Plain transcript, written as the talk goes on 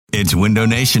It's Window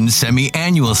Nation's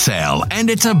semi-annual sale, and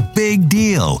it's a big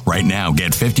deal. Right now,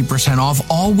 get 50% off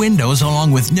all windows along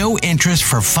with no interest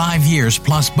for 5 years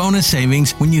plus bonus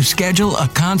savings when you schedule a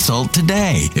consult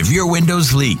today. If your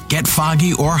windows leak, get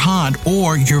foggy or hot,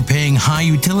 or you're paying high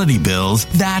utility bills,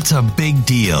 that's a big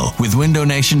deal. With Window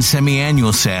Nation's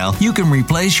semi-annual sale, you can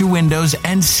replace your windows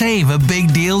and save a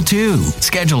big deal too.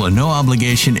 Schedule a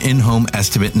no-obligation in-home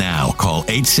estimate now. Call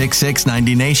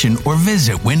 866-90-NATION or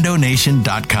visit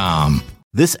windownation.com.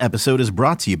 This episode is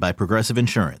brought to you by Progressive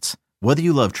Insurance. Whether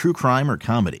you love true crime or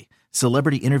comedy,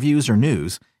 celebrity interviews or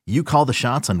news, you call the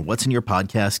shots on what's in your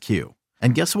podcast queue.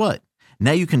 And guess what?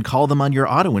 Now you can call them on your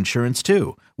auto insurance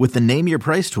too with the Name Your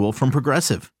Price tool from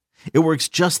Progressive. It works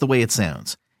just the way it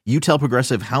sounds. You tell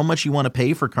Progressive how much you want to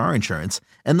pay for car insurance,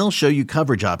 and they'll show you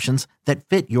coverage options that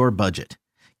fit your budget.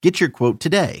 Get your quote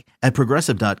today at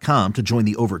Progressive.com to join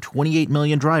the over 28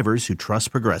 million drivers who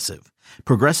trust Progressive.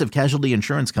 Progressive Casualty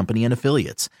Insurance Company and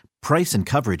Affiliates. Price and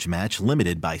coverage match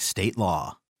limited by state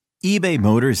law. eBay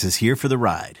Motors is here for the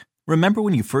ride. Remember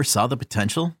when you first saw the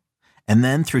potential? And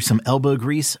then through some elbow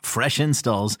grease, fresh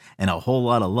installs, and a whole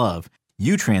lot of love,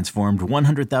 you transformed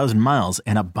 100,000 miles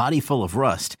and a body full of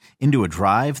rust into a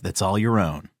drive that's all your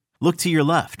own. Look to your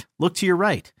left. Look to your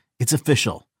right. It's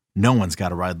official. No one's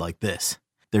got a ride like this.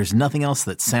 There's nothing else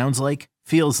that sounds like,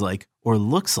 feels like, or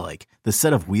looks like the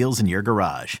set of wheels in your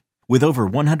garage. With over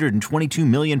 122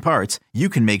 million parts, you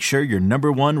can make sure your number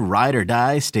one ride or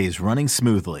die stays running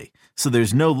smoothly. So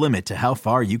there's no limit to how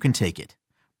far you can take it.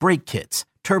 Brake kits,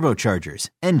 turbochargers,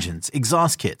 engines,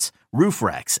 exhaust kits, roof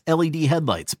racks, LED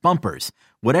headlights, bumpers,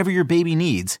 whatever your baby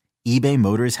needs, eBay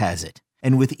Motors has it.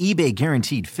 And with eBay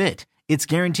Guaranteed Fit, it's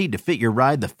guaranteed to fit your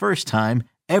ride the first time,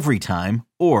 every time,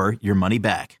 or your money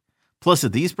back. Plus,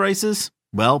 at these prices,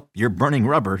 well, you're burning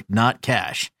rubber, not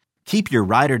cash. Keep your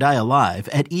ride or die alive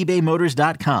at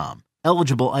ebaymotors.com.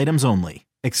 Eligible items only.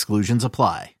 Exclusions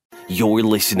apply. You're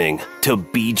listening to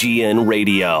BGN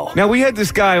Radio. Now, we had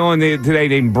this guy on there today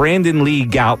named Brandon Lee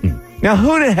Galton. Now,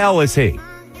 who the hell is he?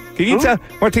 Can you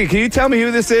tell me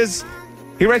who this is?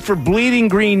 He writes for Bleeding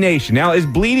Green Nation. Now, is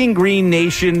Bleeding Green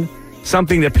Nation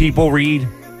something that people read?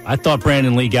 I thought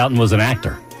Brandon Lee Galton was an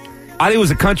actor. I think he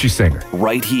was a country singer.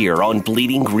 Right here on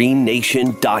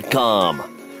BleedingGreenNation.com.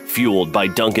 Fueled by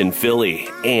Duncan Philly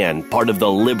and part of the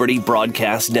Liberty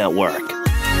Broadcast Network.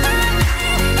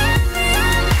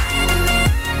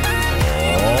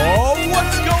 Oh,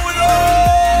 what's going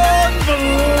on,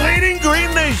 Bleeding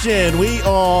Green Nation? We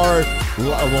are,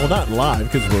 well, not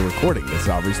live because we're recording this,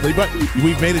 obviously, but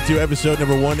we've made it to episode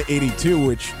number 182,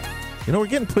 which, you know, we're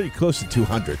getting pretty close to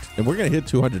 200, and we're going to hit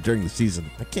 200 during the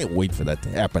season. I can't wait for that to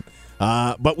happen.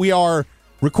 But we are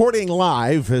recording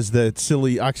live, as that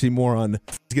silly oxymoron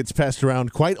gets passed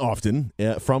around quite often,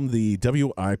 from the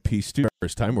WIP studio.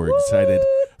 First time, we're excited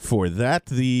for that.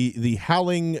 The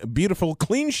howling, beautiful,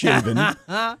 clean-shaven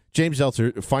James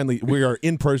Zeltzer, finally, we are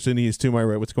in person. He is to my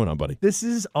right. What's going on, buddy? This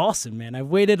is awesome, man. I've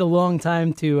waited a long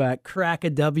time to crack a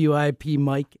WIP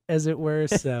mic, as it were,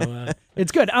 so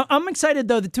it's good. I'm excited,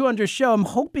 though, the 200th show. I'm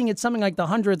hoping it's something like the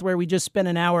 100th, where we just spend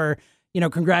an hour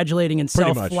congratulating and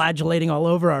self-flagellating all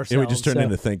over ourselves. And we just turned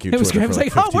into thank you. It was great. It's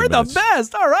like, we're minutes. The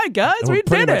best. All right, guys, we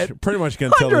did it. Pretty much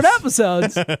going to tell 100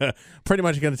 episodes. Pretty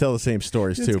much going to tell the same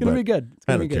stories too. It's going to be good.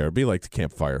 I don't care. It'd be like the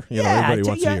campfire. Everybody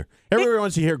wants to hear. Everybody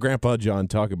wants to hear Grandpa John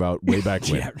talk about way back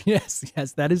when. Yes,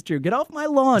 that is true. Get off my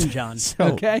lawn, John.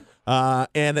 Okay.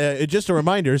 And just a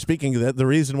reminder, speaking of that, the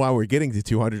reason why we're getting to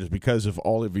 200 is because of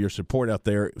all of your support out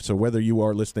there. So whether you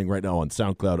are listening right now on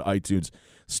SoundCloud, iTunes,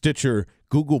 Stitcher,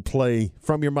 Google Play,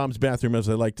 from your mom's bathroom, as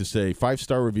I like to say,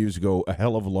 5-star reviews go a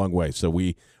hell of a long way. So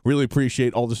we really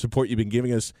appreciate all the support you've been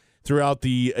giving us throughout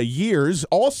the years.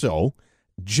 Also,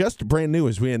 just brand new,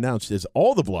 as we announced, is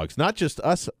all the blogs, not just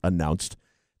us, announced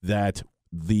that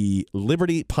the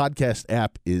Liberty Podcast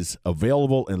app is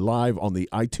available and live on the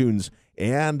iTunes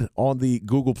and on the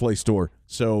Google Play Store.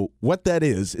 So what that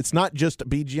is, it's not just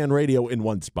BGN Radio in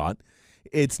one spot.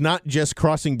 It's not just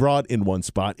Crossing Broad in one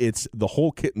spot. It's the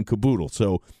whole kit and caboodle.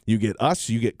 So you get us,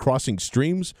 you get Crossing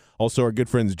Streams. Also, our good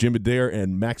friends Jim Adair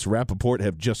and Max Rappaport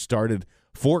have just started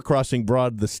for Crossing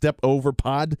Broad, the Step Over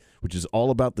Pod, which is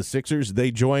all about the Sixers. They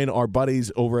join our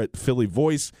buddies over at Philly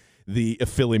Voice, the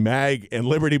Philly Mag, and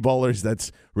Liberty Ballers.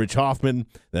 That's Rich Hoffman,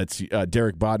 that's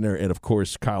Derek Bodner, and, of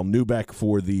course, Kyle Newbeck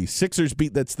for the Sixers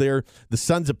beat that's there. The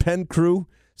Sons of Penn crew,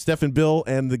 Steph and Bill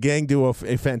and the gang do a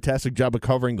fantastic job of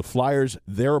covering the Flyers.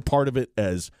 They're a part of it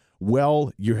as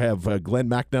well. You have Glenn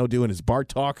Macnow doing his bar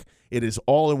talk. It is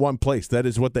all in one place. That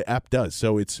is what the app does.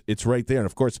 So it's right there. And,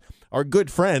 of course, our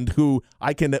good friend, who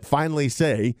I can finally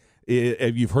say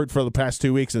you've heard for the past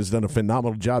 2 weeks, has done a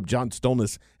phenomenal job. John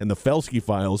Stolnis and the Felsky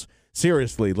Files.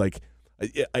 Seriously,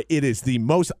 it is the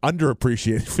most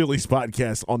underappreciated Phillies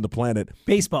podcast on the planet.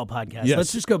 Baseball podcast. Yes.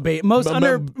 Let's just go maybe the most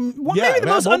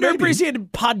underappreciated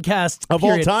podcast of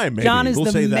period. all time. Maybe. John is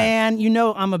we'll the man. That. You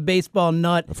know, I'm a baseball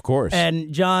nut, of course,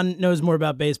 and John knows more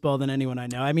about baseball than anyone I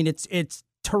know. I mean, it's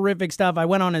terrific stuff. I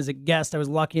went on as a guest. I was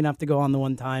lucky enough to go on the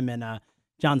one time, and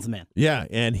John's the man. Yeah,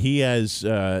 and he has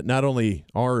not only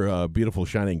our beautiful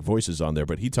shining voices on there,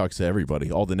 but he talks to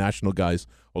everybody, all the national guys,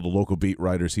 all the local beat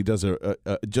writers. He does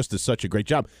such a great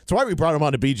job. It's why we brought him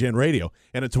on to BGN Radio,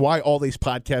 and it's why all these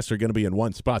podcasts are going to be in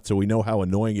one spot, so we know how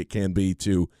annoying it can be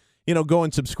to, go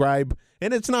and subscribe.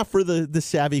 And it's not for the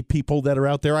savvy people that are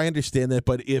out there. I understand that,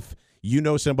 but if you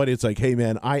know somebody, it's like, hey,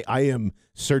 man, I am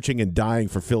searching and dying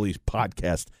for Philly's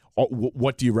podcast.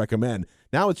 What do you recommend?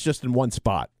 Now it's just in one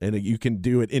spot, and you can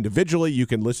do it individually. You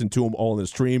can listen to them all in the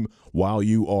stream while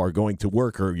you are going to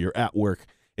work or you're at work.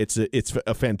 It's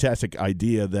a fantastic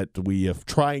idea that we have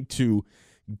tried to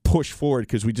push forward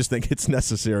because we just think it's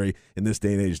necessary in this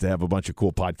day and age to have a bunch of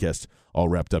cool podcasts all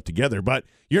wrapped up together. But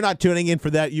you're not tuning in for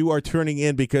that. You are tuning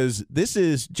in because this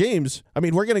is James. I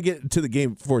mean, we're going to get to the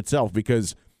game for itself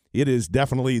because it is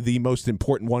definitely the most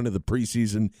important one of the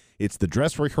preseason. It's the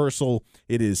dress rehearsal.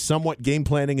 It is somewhat game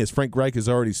planning, as Frank Reich has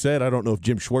already said. I don't know if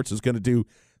Jim Schwartz is going to do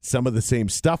some of the same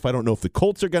stuff. I don't know if the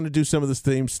Colts are going to do some of the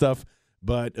same stuff,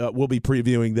 but we'll be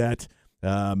previewing that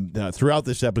throughout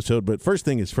this episode. But first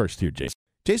thing is first here, Jason.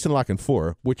 Jason La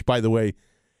Canfora, which, by the way,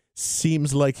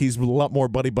 seems like he's a lot more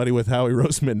buddy-buddy with Howie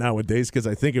Roseman nowadays because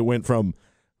I think it went from,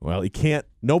 well,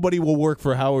 nobody will work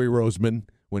for Howie Roseman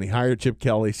when he hired Chip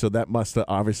Kelly, so that must have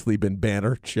obviously been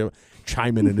Banner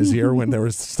chiming in his ear when there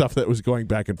was stuff that was going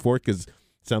back and forth because it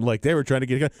sounded like they were trying to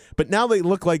get it. But now they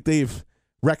look like they've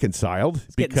reconciled.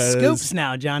 It's getting scoops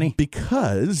now, Johnny.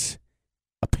 Because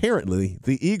apparently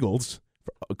the Eagles,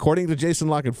 according to Jason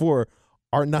La Canfora,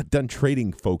 are not done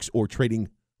trading folks or trading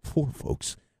for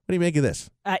folks. What do you make of this?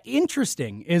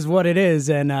 Interesting is what it is,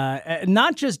 and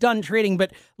not just done trading,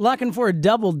 but La Canfora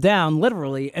doubled down,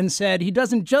 literally, and said he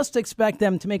doesn't just expect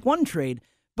them to make one trade,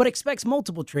 but expects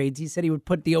multiple trades. He said he would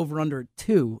put the over-under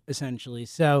 2, essentially.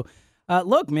 So,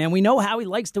 look, man, we know how he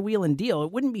likes to wheel and deal.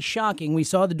 It wouldn't be shocking. We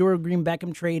saw the Dorial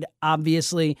Green-Beckham trade,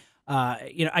 obviously.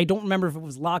 I don't remember if it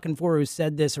was La Canfora who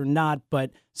said this or not,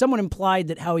 but someone implied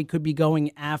that how he could be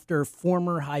going after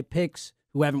former high picks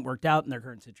who haven't worked out in their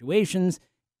current situations,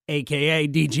 a.k.a.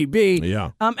 DGB.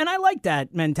 Yeah. And I like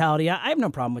that mentality. I have no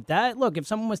problem with that. Look, if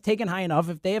someone was taken high enough,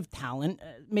 if they have talent,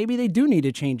 maybe they do need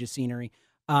a change of scenery.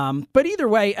 But either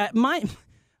way,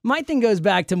 my thing goes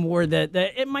back to more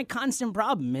that my constant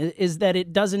problem is that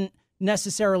it doesn't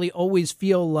necessarily always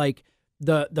feel like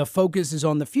the focus is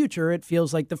on the future. It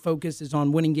feels like the focus is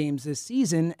on winning games this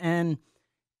season. And,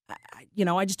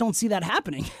 I just don't see that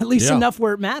happening, at least enough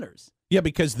where it matters. Yeah,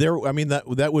 because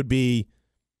that would be,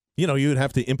 you would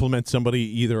have to implement somebody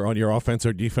either on your offense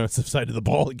or defensive side of the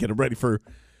ball and get them ready for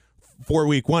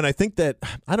week 1. I think that,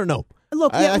 I don't know.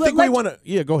 Look, I think we want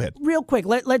to, go ahead. Real quick,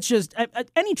 let's just,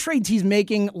 any trades he's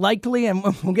making, likely, and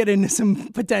we'll get into some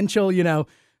potential,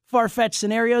 far-fetched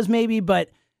scenarios maybe, but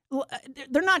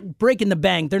they're not breaking the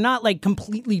bank. They're not like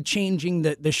completely changing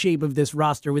the shape of this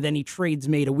roster with any trades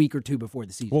made a week or two before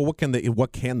the season. Well,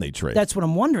 what can they trade? That's what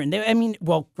I'm wondering.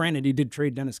 Granted, he did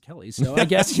trade Dennis Kelly, so I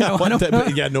guess I don't know.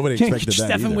 Yeah, nobody expected that.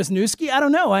 Stefan Wisniewski, I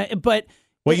don't know, but.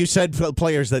 Well, you said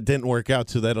players that didn't work out,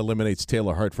 so that eliminates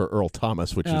Taylor Hart for Earl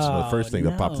Thomas, which is the first thing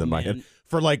that popped in my head.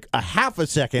 For like a half a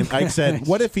second, I said,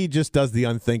 what if he just does the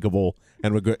unthinkable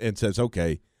and says,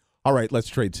 okay, all right, let's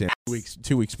trade Sam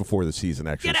 2 weeks before the season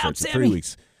actually starts. 3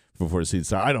 weeks before the season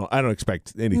starts. I don't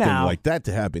expect anything like that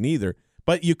to happen either.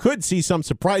 But you could see some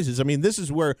surprises. I mean, this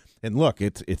is where, and look,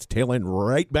 it's tailing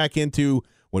right back into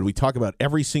when we talk about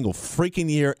every single freaking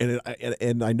year,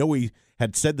 and I know we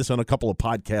had said this on a couple of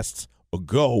podcasts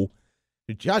ago.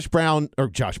 Josh Brown,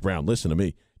 listen to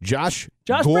me. Josh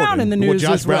Gordon, Brown in the news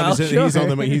Josh as Brown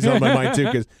well. He's on my mind too,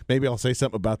 because maybe I'll say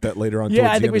something about that later on.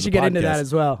 Yeah, I think we should get into that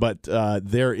as well. But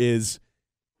there is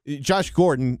Josh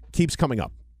Gordon keeps coming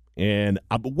up, and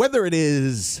whether it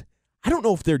is, I don't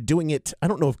know if they're doing it. I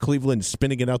don't know if Cleveland's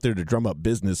spinning it out there to drum up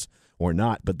business or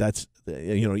not. But that's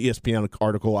ESPN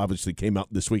article obviously came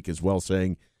out this week as well,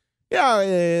 saying,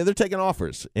 yeah, they're taking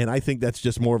offers, and I think that's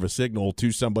just more of a signal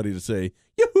to somebody to say,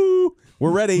 yoo-hoo,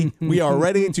 we're ready. We are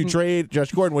ready to trade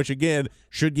Josh Gordon, which, again,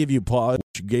 should give you pause.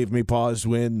 Which gave me pause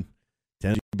when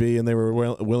Tennessee and they were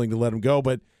willing to let him go.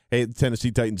 But, hey, the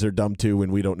Tennessee Titans are dumb, too,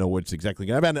 and we don't know what's exactly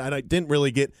going to happen. And I didn't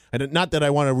really not that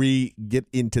I want to get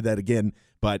into that again,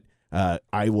 but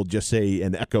I will just say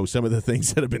and echo some of the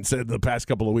things that have been said in the past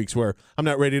couple of weeks where I'm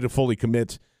not ready to fully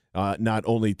commit not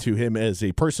only to him as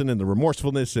a person and the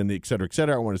remorsefulness and et cetera, et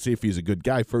cetera. I want to see if he's a good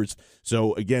guy first.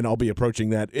 So, again, I'll be approaching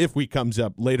that if he comes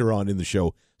up later on in the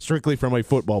show, strictly from a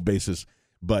football basis,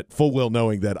 but full well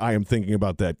knowing that I am thinking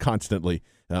about that constantly,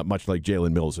 much like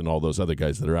Jalen Mills and all those other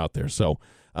guys that are out there. So,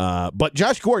 but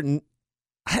Josh Gordon,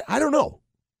 I don't know.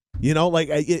 You know, like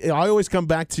I always come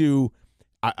back to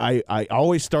I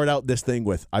always start out this thing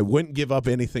with I wouldn't give up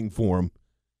anything for him.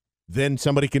 Then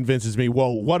somebody convinces me,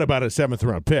 well, what about a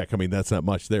 7th-round pick? I mean, that's not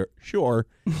much there. Sure.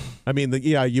 I mean,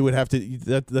 you would have to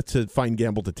that's a fine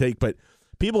gamble to take. But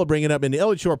people are bringing it up, and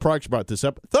Elliot Shore-Parks brought this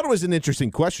up. Thought it was an interesting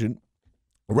question.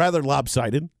 Rather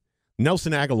lopsided.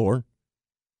 Nelson Aguilar,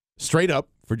 straight up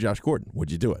for Josh Gordon.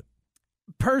 Would you do it?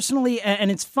 Personally, and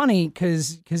it's funny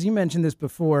because you mentioned this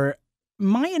before,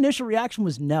 my initial reaction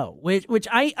was no, which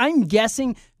I'm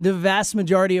guessing the vast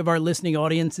majority of our listening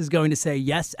audience is going to say,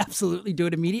 yes, absolutely do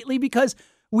it immediately, because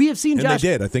we have seen and Josh. They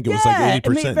did. I think it was like 80%. It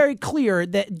made it very clear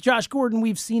that Josh Gordon,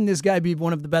 we've seen this guy be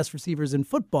one of the best receivers in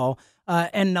football,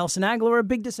 and Nelson Aguilar, a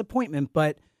big disappointment.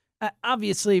 But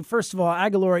obviously, first of all,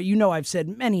 Aguilar, I've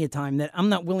said many a time that I'm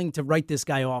not willing to write this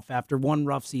guy off after one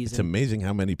rough season. It's amazing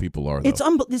how many people are, though. It's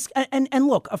and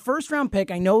look, a first-round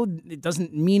pick, I know it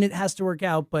doesn't mean it has to work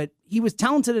out, but he was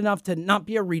talented enough to not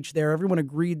be a reach there. Everyone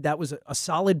agreed that was a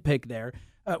solid pick there.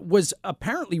 Was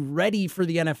apparently ready for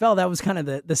the NFL. That was kind of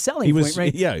the selling point,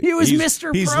 right? Yeah, he was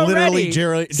Mr. He's Pro literally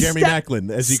ready. Jeremy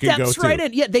Maclin, as you can go to. Steps right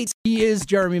in. Yeah, he is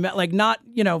Jeremy Maclin. Like, not,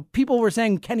 people were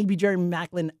saying, can he be Jeremy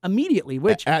Maclin immediately?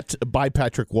 Which by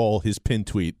Patrick Wall, his pin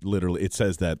tweet, literally, it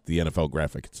says that the NFL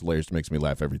graphic. It's hilarious. Makes me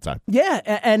laugh every time. Yeah,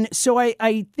 and so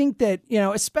I think that,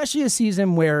 especially a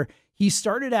season where he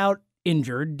started out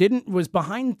injured, was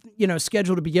behind,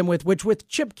 schedule to begin with, which with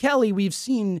Chip Kelly, we've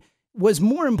seen was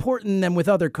more important than with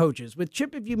other coaches. With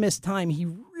Chip, if you missed time, he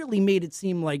really made it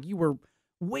seem like you were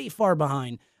way far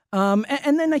behind. And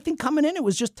then I think coming in, it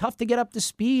was just tough to get up to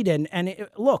speed.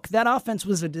 Look, that offense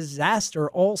was a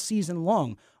disaster all season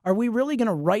long. Are we really going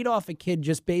to write off a kid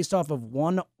just based off of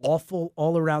one awful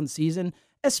all-around season,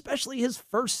 especially his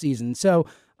first season? So,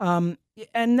 and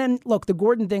then, look, the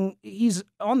Gordon thing, he's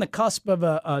on the cusp of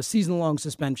a season-long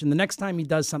suspension. The next time he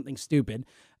does something stupid,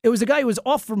 it was a guy who was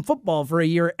off from football for a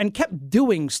year and kept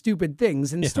doing stupid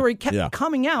things, and the story kept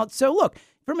coming out. So, look,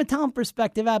 from a talent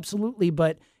perspective, absolutely.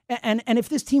 But and if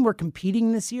this team were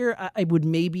competing this year, I would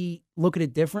maybe look at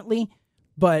it differently.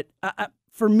 But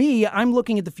for me, I'm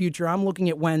looking at the future. I'm looking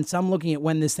at Wentz. I'm looking at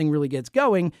when this thing really gets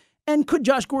going. And could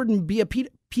Josh Gordon be a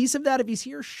piece of that if he's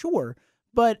here? Sure.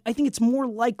 But I think it's more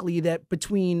likely that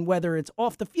between whether it's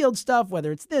off the field stuff,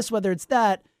 whether it's this, whether it's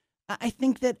that, I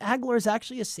think that Aguilar is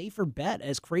actually a safer bet,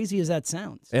 as crazy as that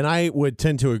sounds. And I would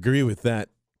tend to agree with that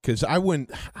because I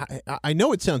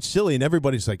know it sounds silly and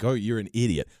everybody's like, oh, you're an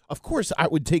idiot. Of course, I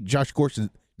would take Josh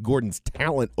Gordon's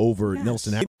talent over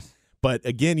Nelson Aguilar. But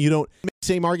again, you don't make the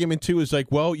same argument too is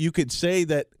like, well, you could say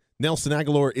that Nelson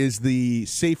Aguilar is the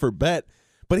safer bet,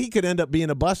 but he could end up being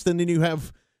a bust and then you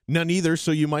have none either,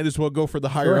 so you might as well go for the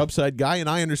higher upside guy, and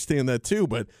I understand that too.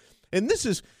 And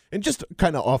just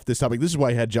kind of off this topic, this is why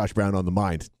I had Josh Brown on the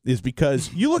mind, is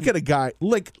because you look at a guy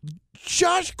like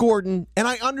Josh Gordon, and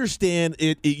I understand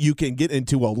you can get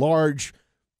into a large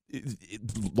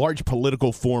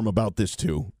political form about this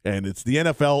too, and it's the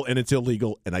NFL, and it's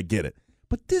illegal, and I get it.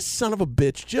 But this son of a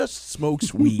bitch just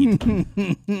smokes weed.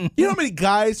 You know how many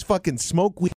guys fucking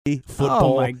smoke weed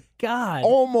football? Oh, my God.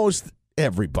 Almost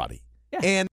everybody. Yeah.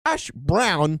 And Josh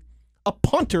Brown, a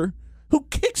punter who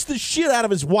kicks the shit out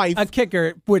of his wife. A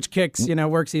kicker, which kicks,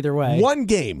 works either way. One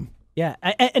game. Yeah,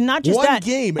 and not just one that.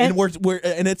 Game, and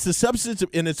it's the substance,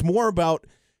 and it's more about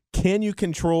can you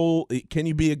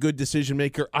be a good decision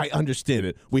maker? I understand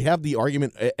it. We have the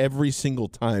argument every single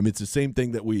time. It's the same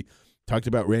thing that we talked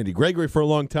about Randy Gregory for a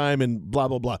long time and blah,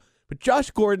 blah, blah. But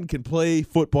Josh Gordon can play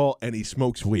football and he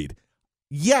smokes weed.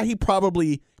 Yeah, he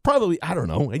probably, I don't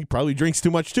know, he probably drinks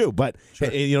too much too. But,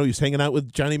 he's hanging out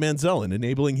with Johnny Manziel and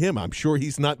enabling him. I'm sure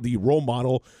he's not the role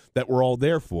model that we're all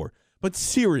there for. But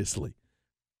seriously,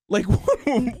 like,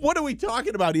 what are we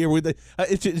talking about here?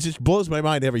 It just blows my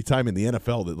mind every time in the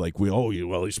NFL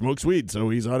that, he smokes weed, so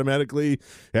he's automatically,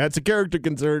 that's a character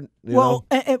concern.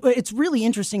 It's really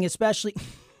interesting, especially...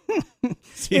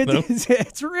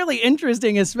 It's really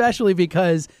interesting, especially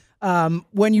because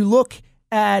when you look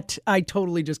I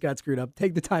totally just got screwed up.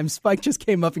 Take the time. Spike just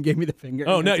came up and gave me the finger.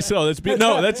 Oh, nice. So that's leave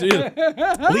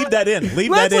that in. Leave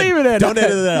Let's that in. leave it in. Don't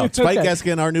edit it out. Spike Okay.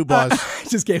 Eskin, our new boss,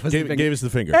 just gave us the finger. gave us the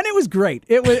finger. And it was great.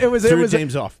 It was Threw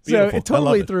James off. So Beautiful. it totally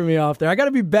I love it. threw me off there. I got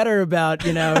to be better about,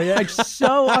 like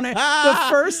so on it. The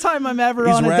first time I'm ever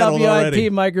He's on a rattled WIP already.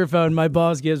 microphone, my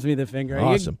boss gives me the finger.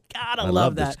 Awesome. You gotta I love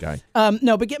love that. this guy.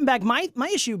 No, but getting back, my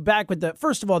issue back with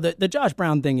first of all, the Josh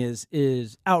Brown thing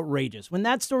is outrageous. When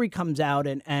that story comes out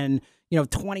and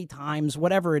 20 times,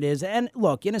 whatever it is, and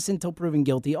look, innocent until proven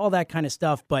guilty, all that kind of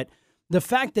stuff, but the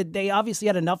fact that they obviously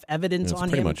had enough evidence It's on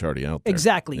pretty him. much already out there.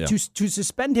 Exactly. Yeah. To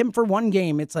suspend him for one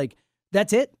game, it's like,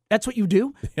 that's it? That's what you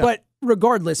do? Yeah. But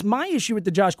regardless, my issue with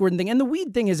the Josh Gordon thing and the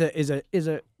weed thing is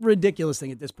a ridiculous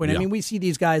thing at this point. Yeah. I mean, we see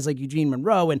these guys like Eugene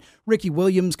Monroe and Ricky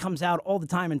Williams comes out all the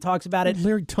time and talks about it.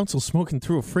 Larry Tunsil smoking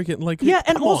through a freaking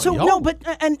And come also on, yo. no, but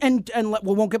and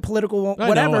we won't get political,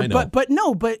 whatever. I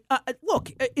know. But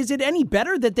look, is it any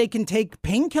better that they can take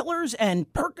painkillers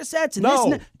and Percocets and No. this?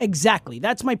 And that? Exactly,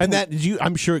 that's my point. And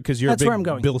I'm sure because you're That's a where I'm big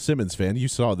going. Bill Simmons fan, you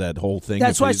saw that whole thing.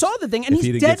 That's If why I he's- saw the thing, and if he's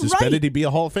he didn't dead get suspended, right. he'd be a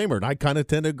Hall of Famer, and I kind of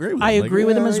tend to agree with him. I agree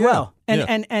with him as well.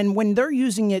 Yeah. And when they're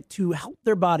using it to help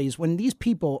their bodies, when these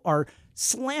people are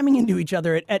slamming into each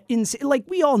other at like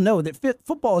we all know that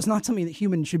football is not something that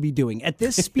humans should be doing at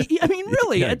this speed. I mean,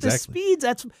 really, Yeah, at the exactly.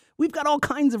 speeds, we've got all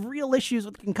kinds of real issues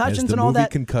with concussions As the and all movie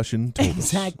that. Concussion told us.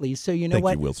 Exactly. So you know Thank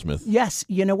what? you, Will Smith. Yes,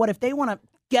 you know what? If they want to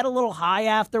get a little high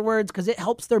afterwards because it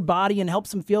helps their body and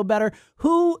helps them feel better,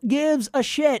 who gives a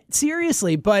shit?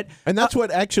 Seriously, but And that's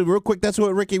what actually, real quick, that's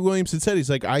what Ricky Williams had said. He's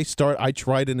like, I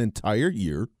tried an entire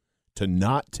year to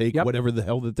not take whatever the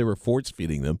hell that they were force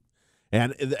feeding them.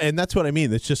 And that's what I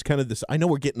mean. It's just kind of this. I know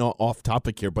we're getting off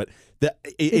topic here, but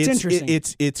it's interesting.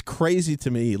 It's crazy to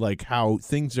me, like how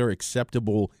things are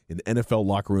acceptable in NFL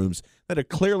locker rooms that are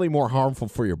clearly more harmful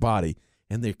for your body,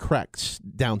 and they crack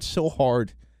down so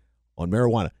hard on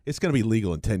marijuana. It's going to be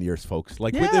legal in 10 years, folks.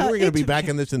 Like we're going to be back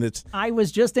in this, and it's. I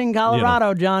was just in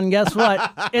Colorado, John. Guess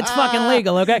what? It's fucking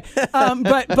legal, okay?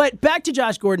 But back to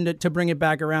Josh Gordon to bring it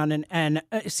back around and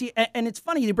see. And it's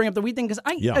funny you bring up the weed thing because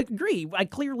I agree. I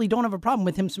clearly don't have a problem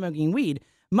with him smoking weed.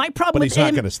 My problem But with he's not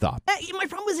him, going to stop. My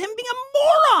problem is him being a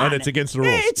moron. And it's against the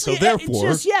rules. So it's therefore,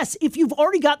 just, yes, if you've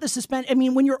already got the suspend, I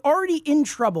mean, when you're already in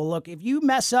trouble, look, if you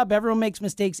mess up, everyone makes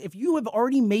mistakes. If you have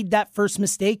already made that first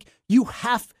mistake, you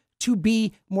have to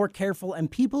be more careful.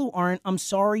 And people who aren't, I'm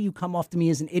sorry you come off to me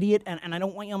as an idiot, and I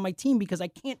don't want you on my team because I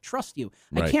can't trust you.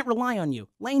 Right. I can't rely on you.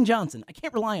 Lane Johnson, I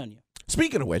can't rely on you.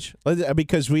 Speaking of which,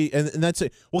 because and that's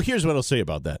it. Well, here's what I'll say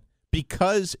about that.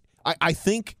 Because I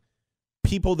think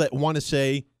people that want to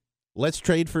say, let's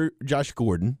trade for Josh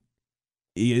Gordon,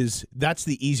 that's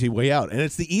the easy way out. And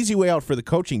it's the easy way out for the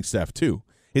coaching staff, too.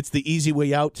 It's the easy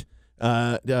way out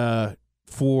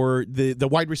for the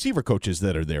wide receiver coaches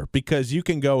that are there, because you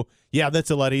can go, yeah, that's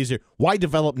a lot easier. Why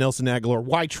develop Nelson Aguilar?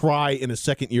 Why try in a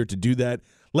second year to do that?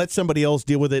 Let somebody else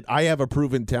deal with it. I have a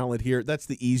proven talent here. That's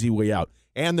the easy way out.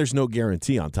 And there's no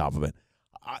guarantee on top of it.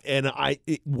 And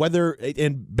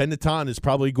Ben Natan is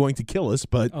probably going to kill us,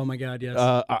 but Oh my God,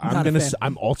 yes.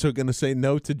 I'm also gonna say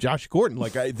no to Josh Gordon.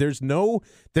 Like there's no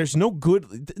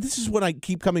good. This is what I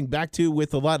keep coming back to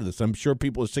with a lot of this. I'm sure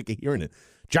people are sick of hearing it.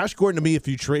 Josh Gordon, to me, if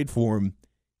you trade for him,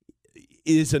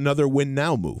 is another win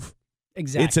now move.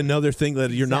 Exactly. It's another thing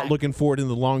that you're not looking for it in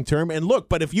the long term. And look,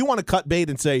 but if you want to cut bait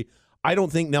and say, I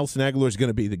don't think Nelson Aguilar is going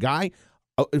to be the guy,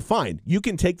 fine. You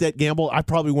can take that gamble. I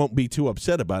probably won't be too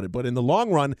upset about it. But in the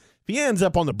long run, if he ends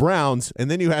up on the Browns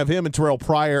and then you have him and Terrell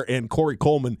Pryor and Corey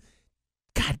Coleman,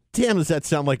 God damn, does that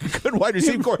sound like a good wide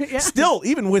receiver core? Yeah. Still,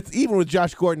 even with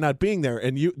Josh Gordon not being there,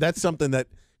 and that's something that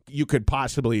you could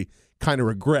possibly kind of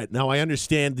regret. Now, I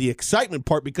understand the excitement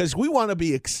part because we want to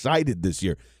be excited this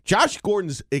year. Josh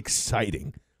Gordon's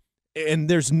exciting, and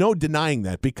there's no denying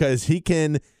that because he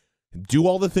can do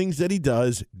all the things that he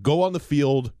does, go on the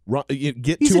field,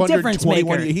 get He's a difference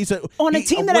 221. maker. On a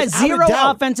team that has zero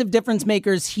offensive difference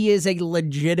makers, he is a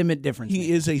legitimate difference maker.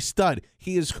 He is a stud.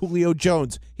 He is Julio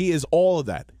Jones. He is all of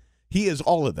that. He is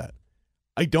all of that.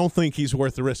 I don't think he's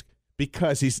worth the risk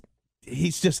because he's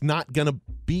just not going to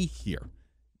be here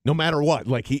no matter what.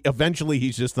 Like eventually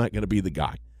he's just not going to be the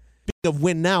guy. Speaking of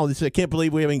win now, I can't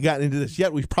believe we haven't gotten into this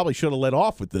yet. We probably should have let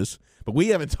off with this, but we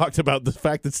haven't talked about the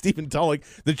fact that Stephen Tulloch,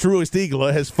 the truest eagle,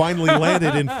 has finally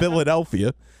landed in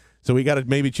Philadelphia. So we got to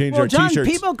maybe change our John, T-shirts.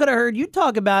 people could have heard you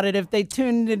talk about it if they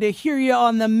tuned in to hear you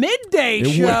on the midday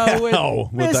show with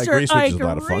Ike Mr. Reese, which Ike is a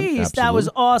lot of fun. Reese. That was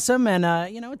awesome, and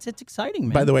it's exciting,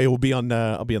 man. By the way, I'll be on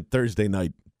Thursday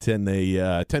night 10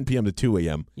 p.m. to 2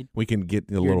 a.m. We can get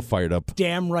a little fired up.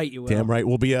 Damn right you will. Damn right.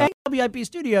 We'll be WIP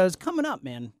Studios coming up,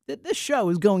 man. This show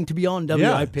is going to be on WIP.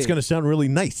 Yeah, it's going to sound really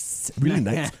nice. Really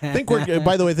nice.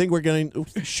 By the way, I think we're going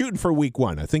shooting for week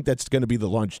 1. I think that's going to be the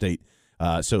launch date.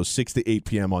 So 6 to 8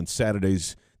 p.m. on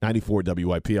Saturdays, 94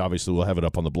 WIP. Obviously, we'll have it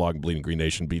up on the blog, Bleeding Green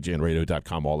Nation,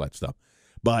 bjnradio.com, all that stuff.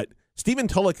 But Stephen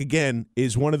Tulloch, again,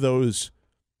 is one of those,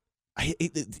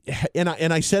 and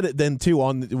I said it then, too,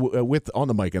 on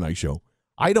the Mike and I show.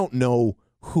 I don't know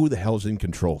who the hell's in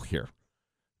control here.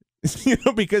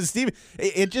 Because Stephen,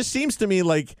 it just seems to me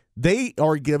like they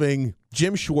are giving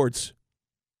Jim Schwartz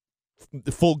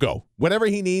the full go. Whatever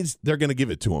he needs, they're going to give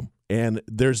it to him. And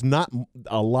there's not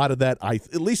a lot of that,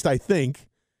 at least I think,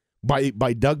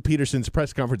 by Doug Peterson's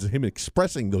press conference, him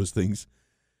expressing those things.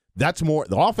 That's more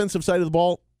the offensive side of the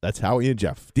ball. That's Howie and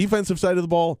Jeff. Defensive side of the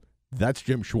ball, that's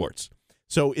Jim Schwartz.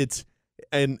 So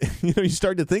you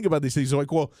start to think about these things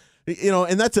like, well,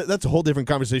 and that's a whole different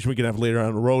conversation we can have later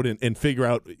on the road and figure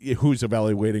out who's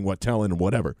evaluating what talent and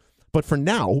whatever. But for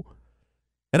now,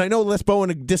 and I know Les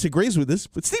Bowen disagrees with this,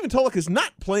 but Stephen Tulloch is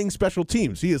not playing special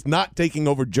teams. He is not taking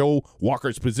over Joe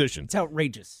Walker's position. It's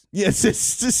outrageous. Yes,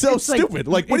 it's just so stupid.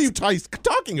 Like, what are you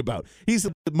talking about?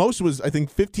 The most was, I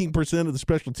think, 15% of the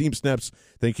special team snaps.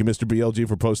 Thank you, Mr. BLG,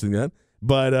 for posting that.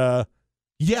 But,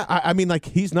 I mean, like,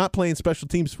 he's not playing special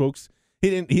teams, folks. He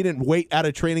didn't wait out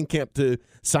of training camp to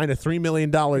sign a $3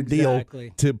 million deal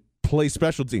to play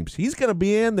special teams. He's going to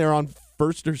be in there on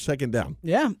first or second down.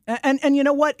 Yeah, and you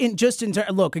know what?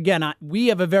 Look, again, we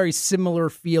have a very similar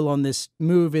feel on this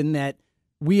move in that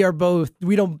we are both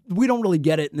we don't really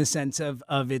get it in the sense of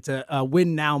it's a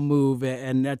win now move,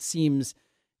 and that seems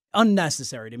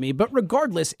unnecessary to me. But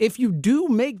regardless, if you do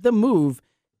make the move,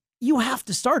 you have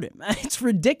to start him. It's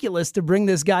ridiculous to bring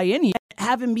this guy in here,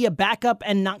 have him be a backup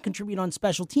and not contribute on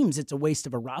special teams. It's a waste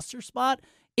of a roster spot.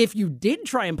 If you did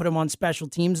try and put him on special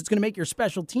teams, it's going to make your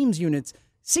special teams units.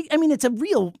 See, I mean, it's a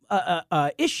real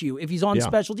issue if he's on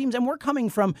special teams. And we're coming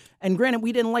from, and granted,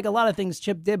 we didn't like a lot of things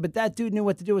Chip did, but that dude knew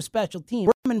what to do with special teams.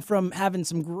 We're coming from having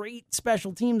some great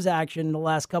special teams action in the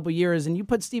last couple of years, and you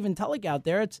put Stephen Tulloch out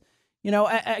there, it's,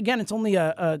 again, it's only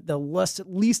the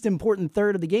least important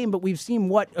third of the game, but we've seen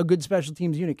what a good special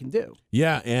teams unit can do.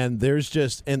 Yeah, and there's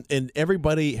just, and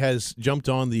everybody has jumped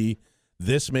on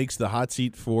this makes the hot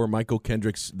seat for Michael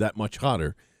Kendricks that much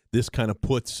hotter. This kind of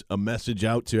puts a message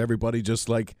out to everybody, just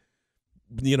like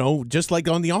on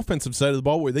the offensive side of the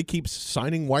ball where they keep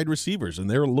signing wide receivers and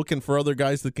they're looking for other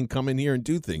guys that can come in here and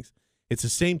do things. It's the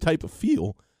same type of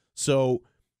feel. So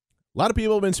a lot of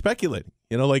people have been speculating,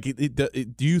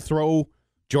 do you throw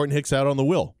Jordan Hicks out on the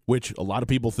will, which a lot of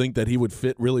people think that he would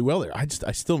fit really well there. I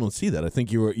still don't see that. I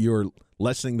think you're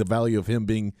lessening the value of him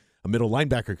being a middle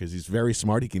linebacker because he's very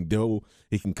smart. He can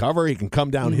cover, he can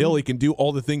come downhill, he can do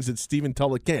all the things that Stephen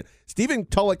Tulloch can. Stephen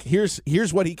Tulloch,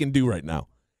 here's what he can do right now.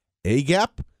 A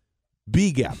gap,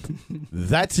 B gap.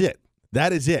 That's it.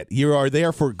 That is it. You are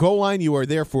there for goal line, you are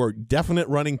there for definite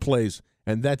running plays,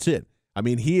 and that's it. I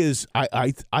mean, he is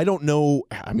I don't know.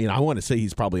 I mean, I want to say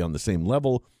he's probably on the same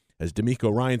level as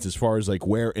DeMeco Ryans as far as like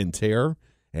wear and tear,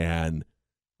 and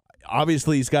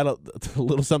obviously he's got a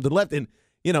little something left. And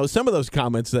some of those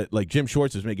comments that like Jim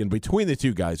Schwartz is making between the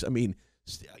two guys, I mean,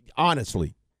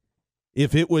 honestly,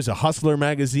 if it was a Hustler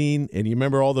magazine and you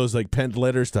remember all those like penned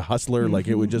letters to Hustler, like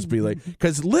it would just be like,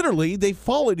 because literally they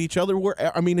followed each other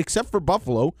except for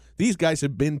Buffalo, these guys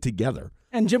have been together.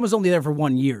 And Jim was only there for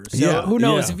 1 year, so who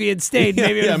knows if he had stayed,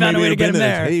 maybe we'd found a way to get him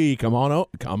there. Hey, come on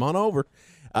over.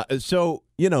 It's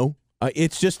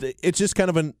just kind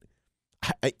of an.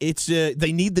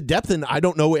 They need the depth, and I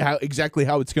don't know exactly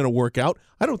how it's going to work out.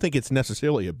 I don't think it's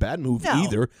necessarily a bad move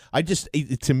either.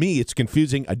 To me, it's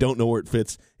confusing. I don't know where it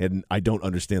fits, and I don't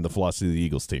understand the philosophy of the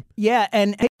Eagles team. Yeah,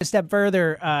 and a step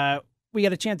further, we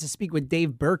got a chance to speak with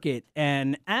Dave Burkett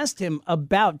and asked him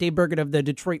about Dave Burkett of the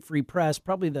Detroit Free Press,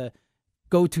 probably the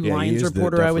go-to Lions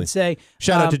reporter, I would say.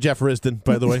 Shout out to Jeff Risdon,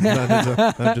 by the way.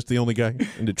 I'm just the only guy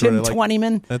in Detroit. Tim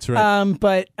Twentyman. That's right.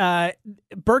 But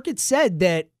Burkett said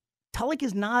that Tulloch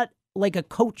is not like a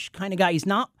coach kind of guy. He's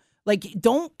not like,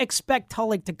 don't expect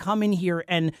Tulloch to come in here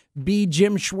and be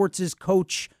Jim Schwartz's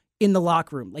coach in the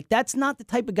locker room. Like, that's not the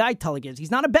type of guy Tulloch is.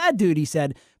 He's not a bad dude, he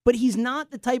said, but he's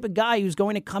not the type of guy who's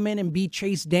going to come in and be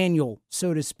Chase Daniel,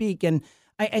 so to speak. And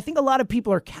I think a lot of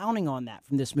people are counting on that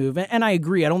from this move. And I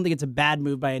agree. I don't think it's a bad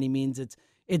move by any means.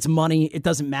 It's money. It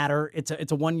doesn't matter. It's a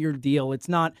 1-year deal. It's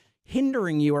not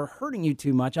hindering you or hurting you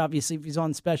too much. Obviously, if he's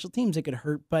on special teams, it could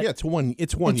hurt. But yeah, it's one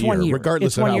year,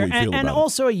 regardless of how we feel about it. And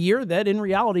also a year that, in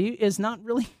reality, is not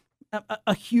really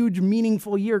a huge,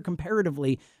 meaningful year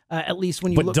comparatively. At least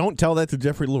when you But look. don't tell that to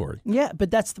Jeffrey Lurie. Yeah, but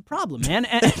that's the problem, man.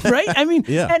 Right? I mean,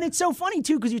 Yeah. And it's so funny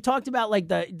too because you talked about like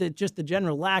the just the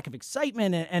general lack of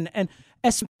excitement and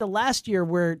as the last year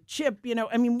where Chip,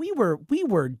 I mean, we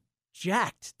were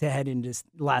jacked to head into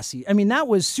last season. I mean, that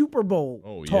was Super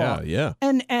Bowl talk. Yeah.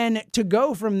 And to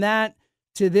go from that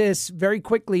to this very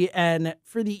quickly, and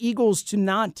for the Eagles to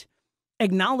not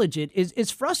acknowledge it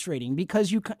is frustrating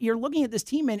because you're looking at this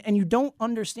team and you don't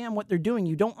understand what they're doing.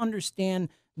 You don't understand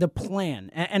the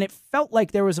plan. And it felt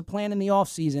like there was a plan in the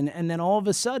offseason, and then all of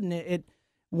a sudden it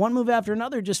one move after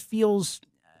another just feels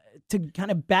to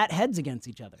kind of bat heads against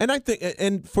each other. And I think,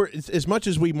 and for as much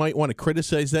as we might want to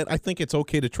criticize that, I think it's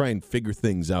okay to try and figure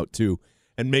things out too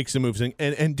and make some moves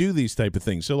and do these type of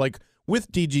things. So like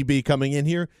with DGB coming in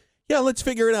here, yeah, let's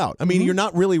figure it out. I mean, you're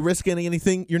not really risking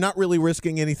anything. You're not really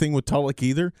risking anything with Tulloch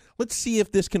either. Let's see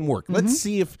if this can work. Let's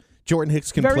see if Jordan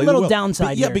Hicks can play. Very little well.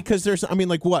 downside Yeah, here. because there's, I mean,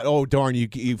 like what? Oh, darn,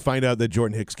 you find out that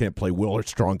Jordan Hicks can't play Will or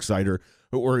Strong-Sider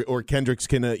or Kendricks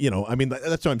can, I mean,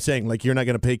 that's what I'm saying. Like, you're not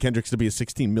going to pay Kendricks to be a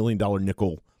 $16 million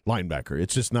nickel linebacker.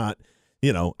 It's just not,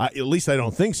 at least I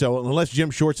don't think so, unless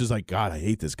Jim Shorts is like, God, I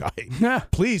hate this guy.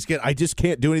 Please I just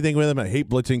can't do anything with him. I hate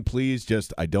blitzing. Please,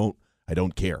 just, I don't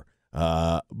care.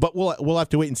 But we'll have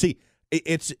to wait and see.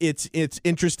 It's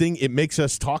interesting. It makes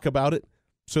us talk about it.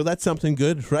 So that's something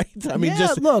good, right? I mean,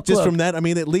 look. from that, I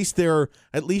mean, at least they're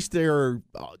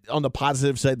on the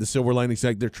positive side, the silver lining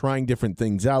side. They're trying different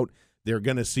things out. They're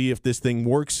going to see if this thing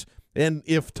works, and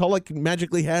if Tulloch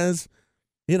magically has,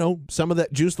 some of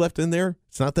that juice left in there.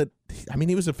 It's not that. I mean,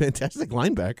 he was a fantastic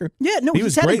linebacker. Yeah, no, he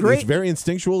was had great. a great. He's very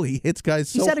instinctual. He hits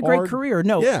guys. He's had a great career.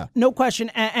 No question.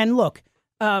 And look,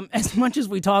 as much as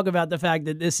we talk about the fact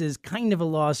that this is kind of a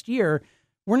lost year,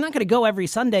 we're not going to go every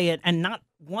Sunday and not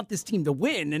want this team to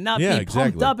win and not be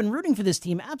pumped up and rooting for this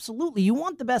team. Absolutely. You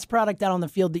want the best product out on the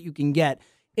field that you can get.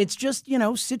 It's just,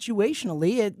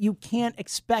 situationally, you can't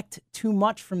expect too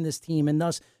much from this team, and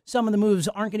thus some of the moves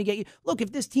aren't going to get you. Look,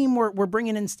 if this team were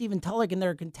bringing in Stephen Tulloch and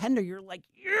they're a contender, you're like,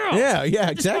 yeah,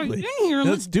 exactly.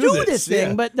 Let's do this thing.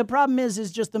 Yeah. But the problem is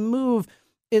just the move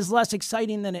is less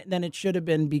exciting than it should have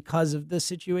been because of the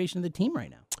situation of the team right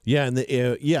now. Yeah, and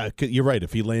you're right.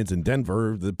 If he lands in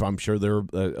Denver, I'm sure they're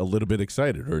a little bit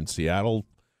excited. Or in Seattle,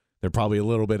 they're probably a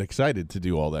little bit excited to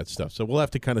do all that stuff. So we'll have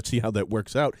to kind of see how that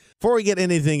works out. Before we get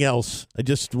anything else, I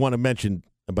just want to mention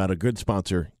about a good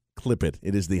sponsor, Clip It.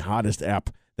 It is the hottest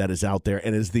app that is out there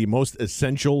and is the most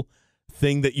essential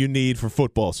thing that you need for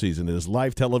football season. It is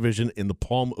live television in the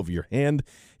palm of your hand.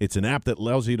 It's an app that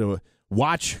allows you to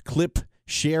watch, clip,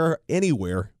 share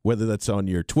anywhere, whether that's on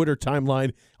your Twitter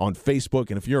timeline, on Facebook,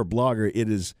 and if you're a blogger, it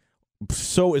is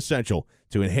so essential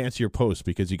to enhance your posts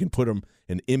because you can put them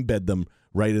and embed them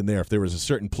right in there. If there was a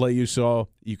certain play you saw,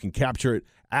 you can capture it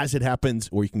as it happens,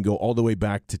 or you can go all the way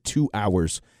back to 2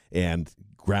 hours and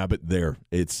grab it there.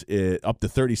 It's up to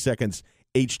 30 seconds,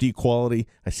 HD quality.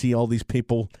 I see all these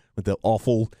people with the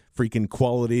awful freaking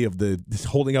quality of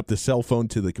holding up the cell phone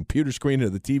to the computer screen or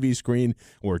the TV screen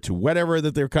or to whatever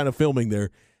that they're kind of filming there.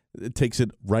 It takes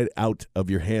it right out of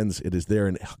your hands. It is there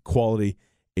in quality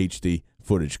HD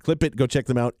footage. Clip It. Go check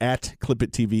them out at Clip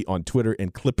It TV on Twitter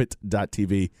and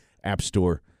clipit.tv App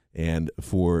Store and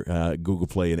for Google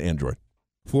Play and Android.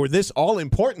 For this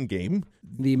all-important game,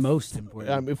 the most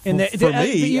important. For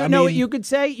me, you could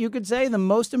say the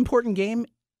most important game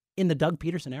in the Doug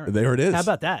Peterson era. There it is. How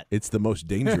about that? It's the most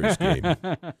dangerous game.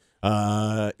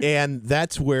 And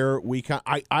that's where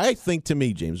I think, to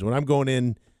me, James, when I'm going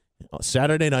in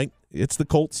Saturday night, it's the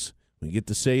Colts. We get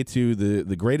to say to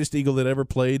the greatest Eagle that ever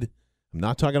played. I'm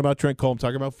not talking about Trent Cole. I'm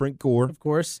talking about Frank Gore. Of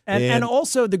course. And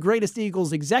also the greatest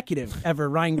Eagles executive ever,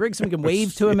 Ryan Griggs. We can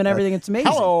wave to him and everything. It's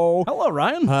amazing. Hello,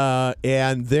 Ryan.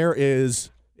 And there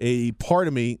is a part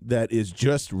of me that is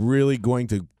just really going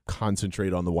to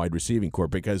concentrate on the wide receiving corps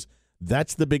because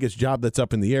that's the biggest job that's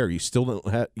up in the air. You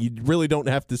really don't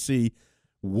have to see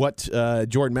what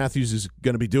Jordan Matthews is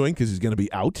going to be doing because he's going to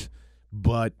be out.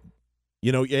 But,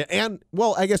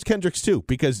 I guess Kendricks too,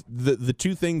 because the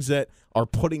two things that are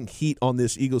putting heat on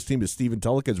this Eagles team is Stephen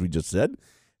Tulloch, as we just said,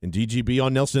 and DGB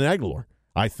on Nelson Aguilar.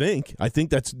 I think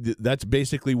that's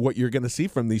basically what you're going to see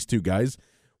from these two guys.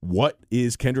 What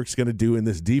is Kendricks going to do in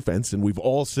this defense? And we've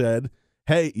all said,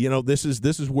 hey, this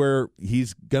is where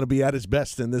he's going to be at his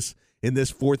best in this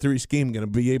 4-3 scheme, going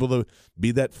to be able to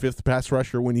be that fifth pass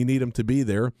rusher when you need him to be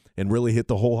there and really hit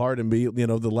the whole heart and be,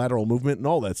 the lateral movement and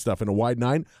all that stuff in a wide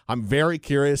nine. I'm very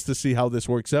curious to see how this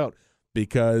works out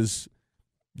because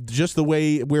just the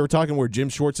way we were talking where Jim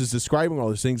Schwartz is describing all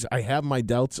these things, I have my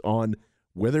doubts on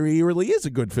whether he really is a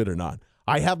good fit or not.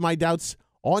 I have my doubts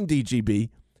on DGB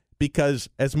because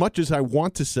as much as I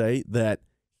want to say that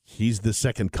he's the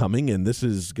second coming, and this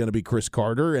is going to be Chris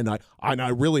Carter, and I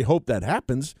really hope that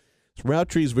happens.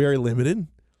 Roundtree's very limited.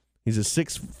 He's a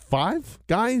 6'5"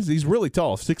 guy. He's really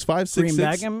tall. 6'5", 6'6".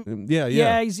 Beckham?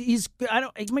 Yeah. He's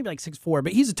maybe like 6'4",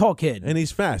 but he's a tall kid. And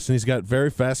he's fast, and he's got very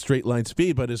fast straight line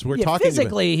speed. But as we're talking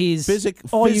physically, about, he's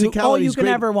physicality all you is can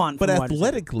great, ever want. But from a wide receiver.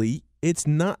 athletically, it's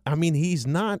not. I mean, he's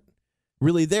not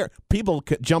really there. People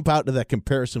jump out to that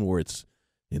comparison where it's,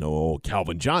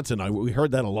 Calvin Johnson. We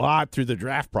heard that a lot through the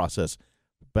draft process.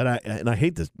 But I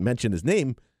hate to mention his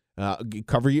name.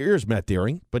 Cover your ears, Matt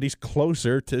Deering. But he's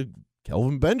closer to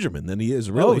Kelvin Benjamin than he is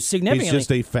really. Oh, significantly. He's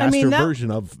just a faster version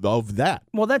of that.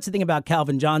 Well, that's the thing about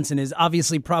Calvin Johnson is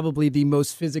obviously probably the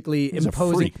most physically He's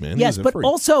imposing. a freak, man. Yes, He's a but freak.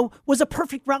 also was a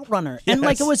perfect route runner.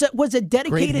 Yes. And was a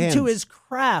dedicated to hands. his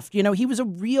craft. He was a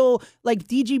real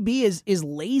DGB is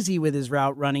lazy with his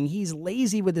route running. He's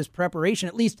lazy with his preparation.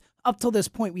 At least up till this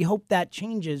point, we hope that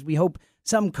changes. We hope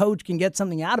some coach can get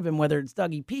something out of him, whether it's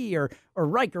Dougie P or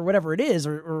Reich or whatever it is,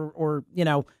 or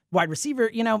wide receiver.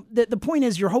 The point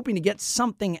is you're hoping to get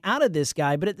something out of this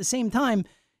guy, but at the same time,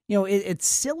 it's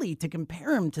silly to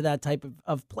compare him to that type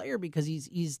of player because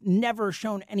he's never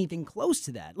shown anything close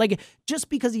to that. Like, just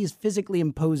because he's physically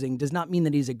imposing does not mean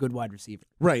that he's a good wide receiver.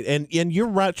 Right, and your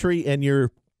route tree and your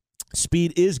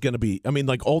speed is going to be,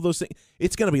 all those things,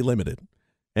 it's going to be limited.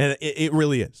 And it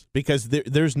really is, because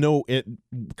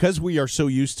because we are so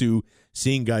used to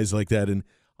seeing guys like that. And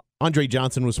Andre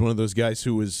Johnson was one of those guys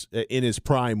who was in his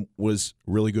prime, was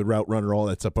really good route runner, all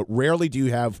that stuff. But rarely do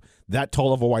you have that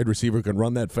tall of a wide receiver who can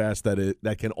run that fast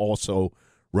that can also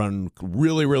run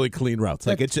really, really clean routes.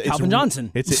 Like it's Calvin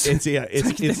Johnson.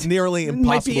 It's nearly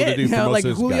impossible to do for most like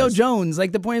of those Julio guys. Jones.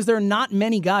 Like, the point is there are not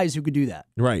many guys who could do that.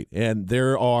 Right, and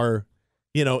there are.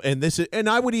 And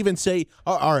I would even say,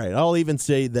 all right, I'll even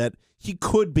say that he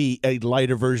could be a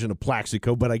lighter version of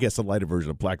Plaxico, but I guess a lighter version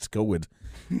of Plaxico would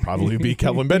probably be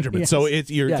Kelvin Benjamin. Yes. So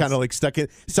you're kind of like stuck in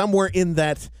somewhere in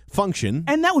that function.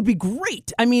 And that would be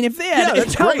great. I mean, if they had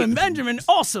Kelvin Benjamin,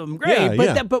 awesome, great.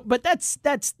 Yeah, but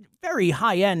that's very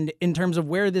high end in terms of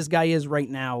where this guy is right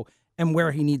now and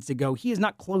where he needs to go. He is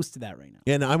not close to that right now.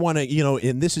 And I want to,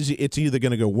 and it's either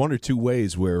going to go one or two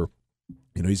ways where,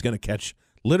 he's going to catch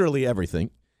literally everything,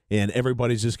 and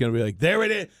everybody's just going to be like, there it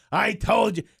is. I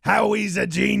told you how he's a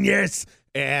genius.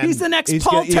 And he's the next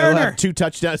Paul Turner. He'll have 2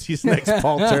 touchdowns. He's the next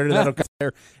Paul Turner. That'll come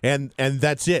there. And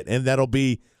that's it. And that'll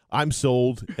be, I'm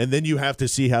sold. And then you have to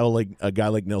see how like a guy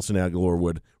like Nelson Aguilar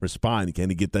would respond. Can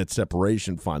he get that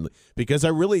separation finally? Because I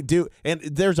really do. And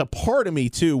there's a part of me,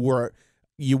 too, where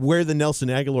you wear the Nelson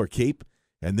Aguilar cape,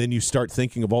 and then you start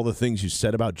thinking of all the things you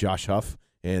said about Josh Huff.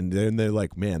 And then they're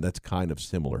like, man, that's kind of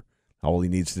similar. All he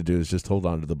needs to do is just hold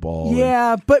on to the ball.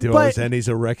 Yeah, and he's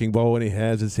a wrecking ball when he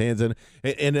has his hands in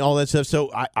and all that stuff.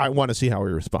 So I want to see how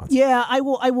he responds. Yeah, I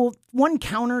will. One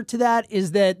counter to that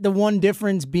is that the one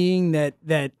difference being that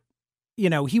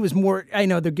he was more. I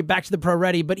know they'll get back to the pro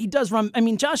ready, but he does run. I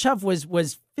mean, Josh Huff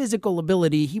was physical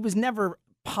ability. He was never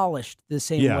polished the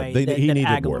same way that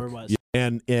Aguilar was. Yeah.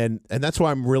 And that's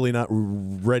why I'm really not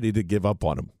ready to give up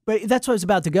on him. But that's what I was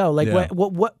about to go. Like,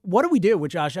 what do we do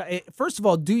with Josh? First of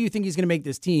all, do you think he's going to make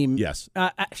this team? Yes.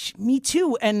 Me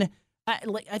too. And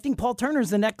I think Paul Turner's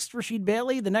the next Rasheed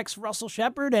Bailey, the next Russell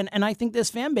Shepard, and I think this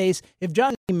fan base, if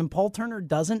Josh and Paul Turner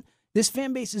doesn't, this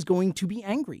fan base is going to be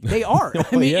angry. They are.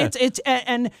 I mean,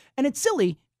 it's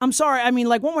silly. I'm sorry. I mean,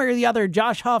 like, one way or the other,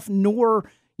 Josh Huff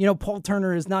nor Paul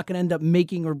Turner is not going to end up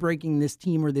making or breaking this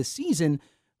team or this season.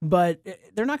 But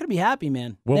they're not going to be happy,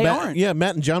 man. Well, they Matt, aren't. Yeah,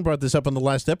 Matt and John brought this up on the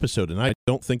last episode, and I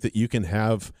don't think that you can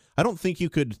have. I don't think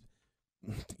you could.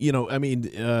 Kenyon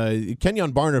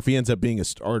Barner, if he ends up being a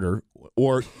starter,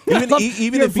 or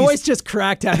even your if voice just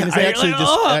cracked out. I actually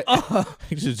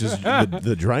just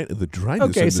the dryness.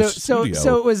 Okay, of the studio.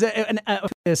 so it was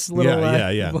this little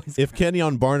yeah. If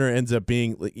Kenyon Barner ends up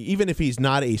being, even if he's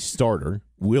not a starter,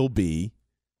 will be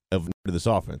of this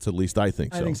offense. At least I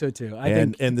think so. I think so too.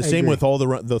 And the same with all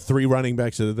the 3 running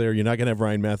backs that are there. You're not going to have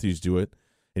Ryan Matthews do it,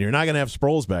 and you're not going to have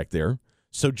Sproles back there.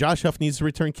 So Josh Huff needs to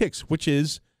return kicks, which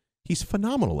is he's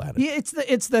phenomenal at it. Yeah,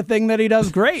 it's the thing that he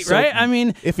does great, So right? I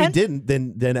mean, if he didn't,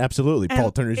 then absolutely,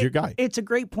 Paul Turner's your guy. It's a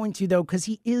great point too, though, because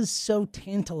he is so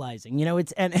tantalizing.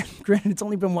 It's and granted, it's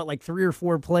only been like 3 or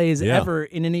 4 plays ever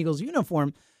in an Eagles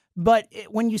uniform. But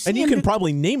when you see and you can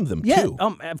probably name them too.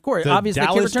 Of course, The obviously, kick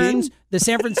Dallas returns, game? the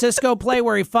San Francisco play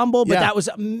where he fumbled, but that was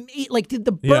like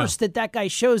the burst that guy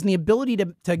shows and the ability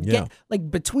to get like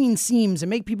between seams and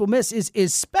make people miss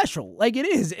is special. Like, it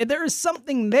is. There is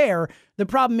something there. The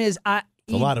problem is, a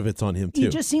lot of it's on him too. He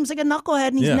just seems like a knucklehead,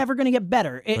 and he's never going to get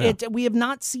better. We have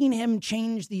not seen him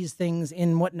change these things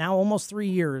in what now almost 3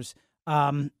 years.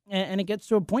 And it gets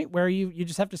to a point where you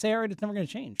just have to say, all right, it's never going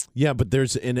to change. Yeah, but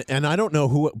and I don't know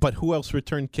who else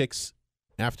returned kicks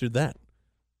after that.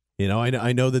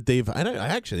 I know that they've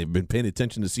been paying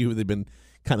attention to see who they've been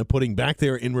kind of putting back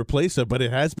there in replace of, but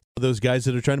it has been those guys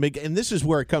that are trying to make, and this is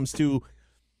where it comes to,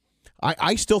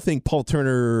 I still think Paul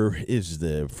Turner is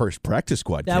the first practice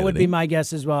squad That candidate. would be my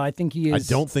guess as well. I think he is.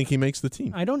 I don't think he makes the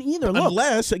team. I don't either. Look.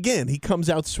 Unless, again, he comes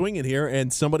out swinging here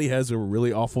and somebody has a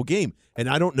really awful game. And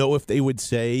I don't know if they would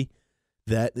say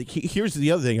that. Here's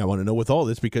the other thing I want to know with all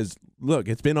this, because, look,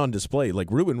 it's been on display. Like,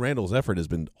 Ruben Randall's effort has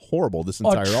been horrible this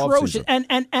entire offseason.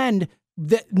 And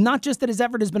not just that his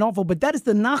effort has been awful, but that is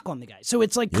the knock on the guy. So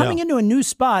it's like coming into a new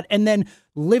spot and then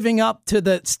living up to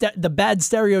the bad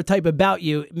stereotype about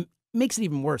you makes it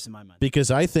even worse in my mind. Because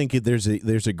I think there's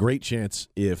a great chance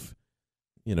if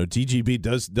DGB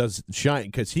does shine,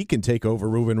 because he can take over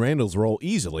Ruben Randall's role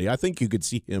easily. I think you could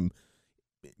see him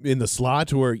in the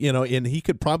slot, where and he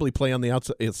could probably play on the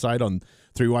outside on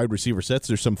 3 wide receiver sets.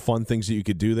 There's some fun things that you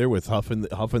could do there with Huff in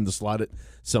the slot at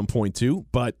some point too.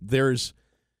 But there's,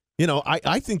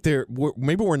 I think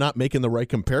maybe we're not making the right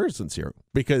comparisons here,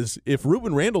 because if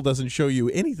Ruben Randall doesn't show you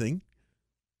anything,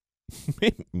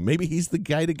 maybe he's the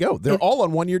guy to go. They're all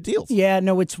on 1-year deals. Yeah,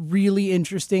 no, it's really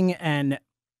interesting. And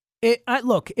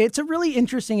it's a really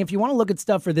interesting, if you want to look at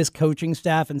stuff for this coaching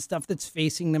staff and stuff that's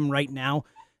facing them right now,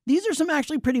 these are some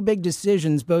actually pretty big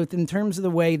decisions, both in terms of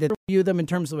the way that they view them, in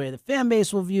terms of the way the fan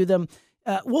base will view them.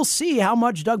 We'll see how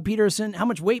much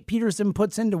weight Peterson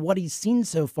puts into what he's seen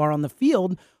so far on the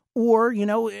field, or, in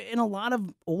a lot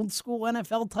of old school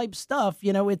NFL type stuff,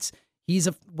 he's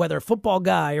whether a football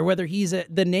guy or whether he's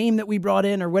the name that we brought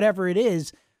in or whatever it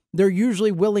is, they're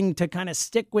usually willing to kind of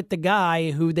stick with the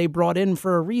guy who they brought in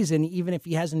for a reason, even if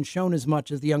he hasn't shown as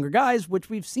much as the younger guys, which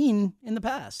we've seen in the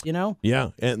past, Yeah,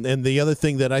 and the other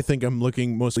thing that I think I'm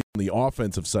looking mostly on the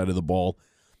offensive side of the ball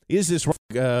is this.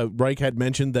 Reich had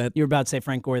mentioned that you were about to say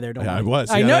Frank Gore there. Don't worry. I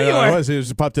was. I know you were. I was. It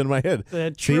just popped into my head.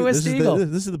 The truest eagle.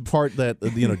 This is the part that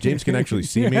James can actually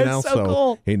see me now, so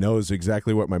cool. He knows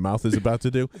exactly what my mouth is about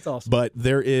to do. That's awesome. But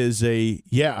there is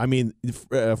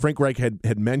Frank Reich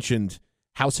had mentioned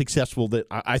how successful that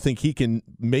I think he can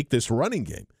make this running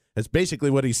game. That's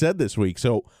basically what he said this week.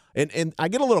 So, and I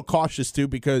get a little cautious too,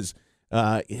 because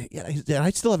I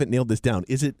still haven't nailed this down.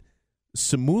 Is it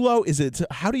Samulo? Is it,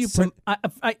 how do you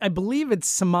I believe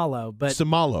it's Samalo, but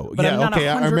Samalo. But yeah, okay.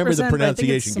 I remember the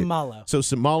pronunciation. Samalo. So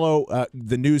Samalo,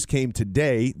 the news came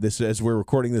today. This, as we're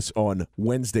recording this on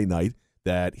Wednesday night,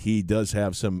 that he does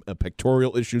have some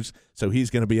pectoral issues, so he's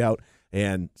going to be out.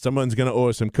 And someone's going to owe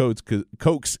us some cokes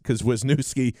because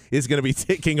Wisniewski is going to be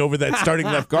taking over that starting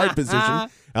left guard position.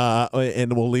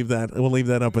 And we'll leave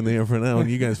that up in the air for now,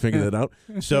 and you guys figure that out.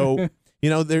 So,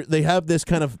 they have this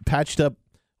kind of patched up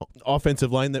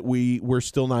offensive line that we're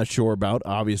still not sure about,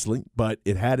 obviously, but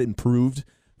it had improved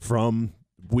from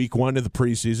week 1 of the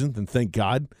preseason, and thank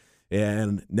God.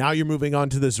 And now you're moving on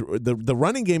to this. The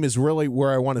running game is really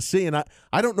where I want to see, and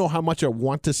I don't know how much I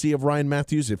want to see of Ryan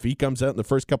Matthews if he comes out in the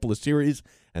first couple of series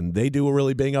and they do a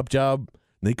really bang-up job.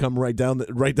 They come right down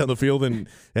the field and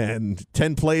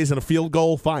 10 plays and a field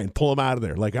goal. Fine, pull him out of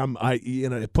there. Like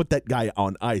put that guy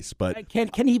on ice. But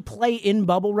can he play in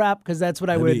bubble wrap? Because that's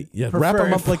what I would prefer. Wrap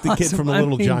him up like the kid from the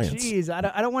Little Giants. Jeez,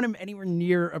 I don't want him anywhere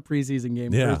near a preseason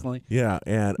game personally. Yeah,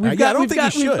 and I don't think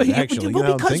he should actually.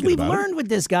 Well, because we've learned with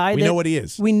this guy, we know what he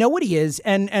is. We know what he is,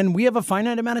 and we have a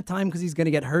finite amount of time because he's going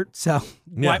to get hurt. So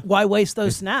why waste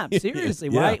those snaps? Seriously,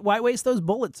 why waste those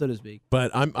bullets, so to speak?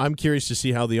 But I'm curious to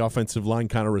see how the offensive line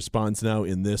kind of responds now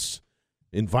in this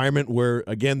environment where,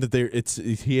 again,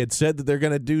 he had said that they're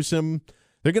going to do some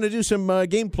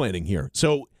game planning here.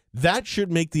 So that should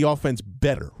make the offense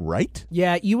better, right?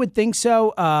 Yeah, you would think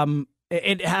so.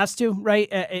 It has to,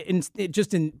 right?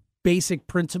 Just in basic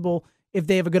principle, if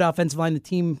they have a good offensive line, the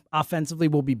team offensively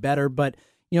will be better. But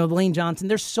Lane Johnson,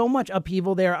 there's so much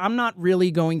upheaval there. I'm not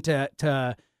really going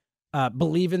to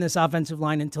believe in this offensive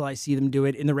line until I see them do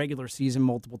it in the regular season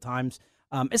multiple times.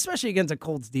 Especially against a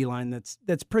Colts D-line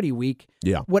that's pretty weak.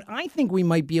 Yeah. What I think we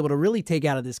might be able to really take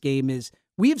out of this game is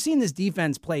we have seen this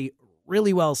defense play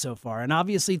really well so far, and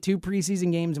obviously 2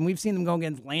 preseason games, and we've seen them go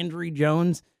against Landry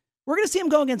Jones. We're going to see them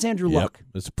go against Andrew Luck.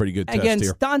 That's a pretty good test against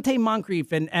here. Dante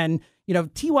Moncrief and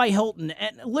T.Y. Hilton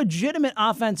and legitimate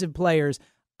offensive players.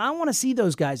 I want to see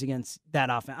those guys against that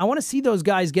offense. I want to see those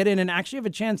guys get in and actually have a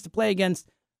chance to play against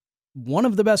one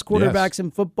of the best quarterbacks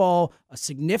in football, a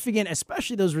significant,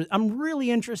 especially those. I'm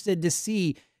really interested to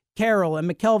see Carroll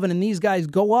and McKelvin and these guys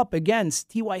go up against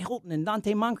T.Y. Hilton and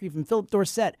Dante Moncrief and Philip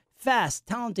Dorsett, fast,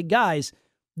 talented guys.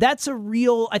 that's a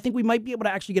real, I think we might be able to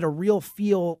actually get a real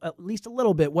feel, at least a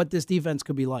little bit, what this defense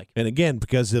could be like. And again,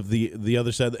 because of the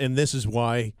other side, and this is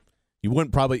why you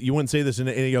wouldn't say this in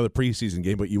any other preseason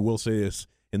game, but you will say this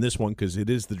in this one because it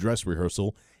is the dress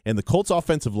rehearsal. And the Colts'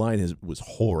 offensive line was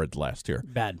horrid last year.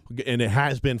 Bad. And it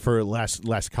has been for the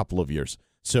last couple of years.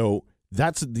 So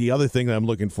that's the other thing that I'm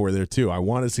looking for there, too. I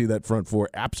want to see that front four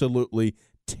absolutely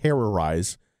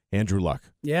terrorize Andrew Luck.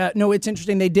 Yeah, no, it's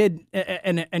interesting. They did,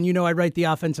 and I write the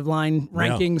offensive line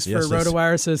rankings for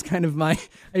RotoWire, so it's kind of I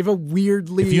have a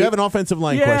weirdly. If you have an offensive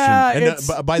line question,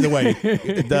 and by the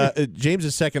way,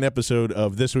 James's second episode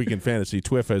of This Week in Fantasy,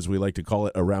 TWIF as we like to call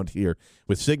it around here,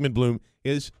 with Sigmund Bloom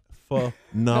is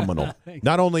phenomenal.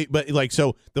 Not only, but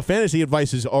so the fantasy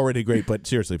advice is already great, but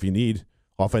seriously, if you need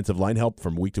offensive line help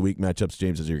from week-to-week matchups,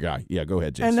 James is your guy. Yeah, go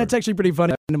ahead, James. And that's actually pretty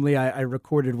funny. Randomly, I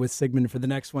recorded with Sigmund for the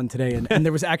next one today, and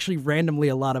there was actually randomly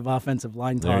a lot of offensive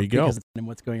line talk. There you go. Because of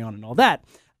what's going on and all that.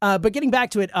 But getting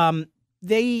back to it,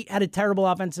 they had a terrible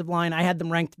offensive line. I had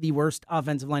them ranked the worst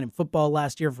offensive line in football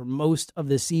last year for most of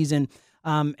the season.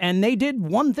 And they did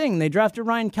one thing. They drafted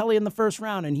Ryan Kelly in the first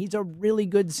round, and he's a really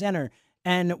good center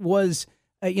and was –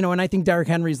 and I think Derrick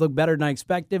Henry's looked better than I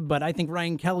expected, but I think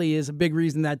Ryan Kelly is a big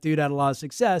reason that dude had a lot of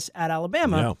success at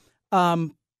Alabama. Yeah.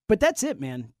 But that's it,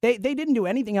 man. They didn't do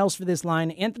anything else for this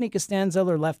line. Anthony Costanzo,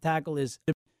 their left tackle, is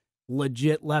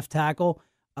legit left tackle,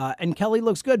 and Kelly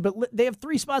looks good, but they have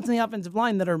 3 spots in the offensive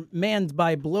line that are manned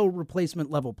by below replacement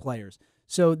level players.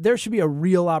 So there should be a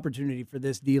real opportunity for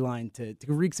this D-line to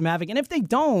wreak some havoc. And if they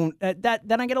don't,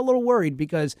 then I get a little worried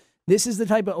because this is the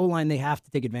type of O-line they have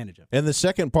to take advantage of. And the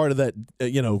second part of that,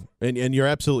 and you're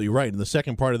absolutely right. And the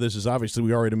second part of this is obviously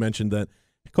we already mentioned that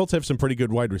Colts have some pretty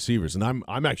good wide receivers. And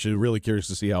I'm actually really curious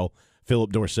to see how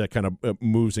Philip Dorsett kind of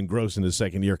moves and grows in his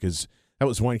second year because that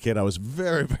was one kid I was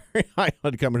very, very high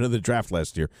on coming into the draft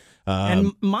last year.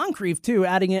 And Moncrief, too,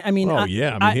 adding it. I mean, he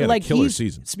had a killer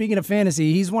season. Speaking of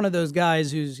fantasy, he's one of those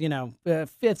guys who's, 5th,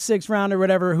 6th round or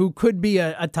whatever, who could be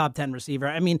a top 10 receiver.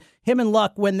 I mean, him and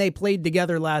Luck, when they played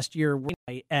together last year,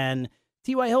 and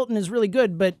T.Y. Hilton is really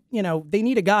good, but, they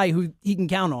need a guy who he can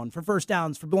count on for first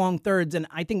downs, for long thirds, and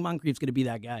I think Moncrief's going to be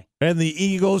that guy. And the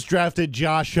Eagles drafted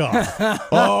Josh Huff.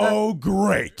 Oh,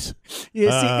 great.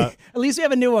 At least we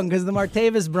have a new one because the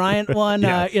Martavis Bryant one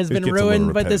has been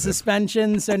ruined by the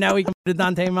suspension, so now we can go to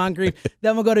Dante Moncrief.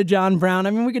 Then we'll go to John Brown.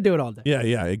 I mean, we could do it all day.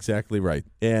 Yeah, exactly right.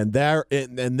 And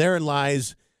therein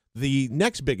lies the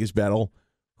next biggest battle.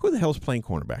 Who the hell's playing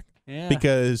cornerback? Yeah.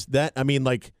 Because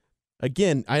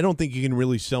again, I don't think you can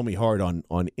really sell me hard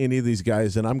on any of these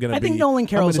guys, and I think Nolan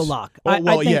Carroll's a lock. I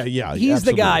think he's absolutely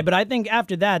the guy, but I think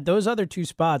after that, those other 2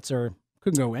 spots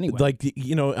couldn't go anywhere.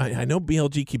 I know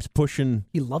BLG keeps pushing.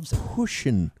 He loves it.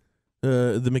 Pushing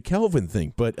the McKelvin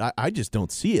thing, but I just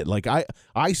don't see it. Like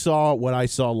I saw what I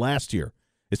saw last year.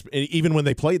 Even when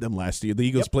they played them last year, the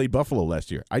Eagles played Buffalo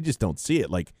last year. I just don't see it.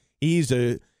 Like he's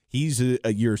a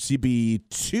your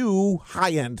CB2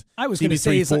 high end. I was going to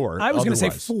say 4. I was going to say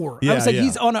 4. Yeah, I was like,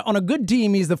 he's on a good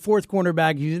team. He's the 4th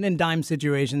cornerback. He's in dime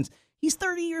situations. He's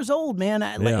 30 years old,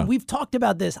 man. We've talked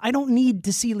about this. I don't need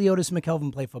to see Leotis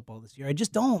McKelvin play football this year. I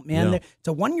just don't, man. It's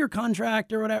a 1-year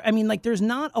contract or whatever. I mean, there's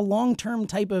not a long-term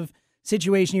type of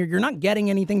situation here. You're not getting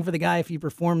anything for the guy if he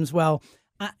performs well.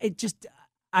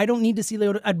 I don't need to see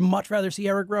Leotis. I'd much rather see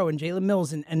Eric Rowe and Jalen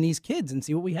Mills and these kids and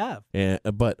see what we have.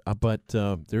 But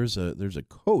there's a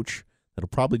coach that'll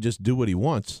probably just do what he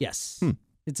wants. Yes,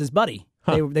 It's his buddy.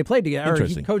 Huh. They played together.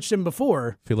 He coached him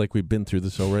before. I feel like we've been through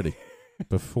this already.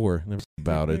 Before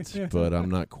about it, but I'm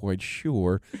not quite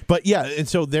sure. But yeah, and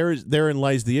so therein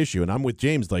lies the issue, and I'm with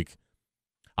James. Like,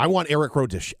 I want Eric Rowe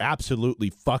to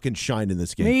absolutely fucking shine in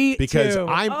this game. Me because too.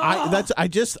 I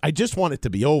just want it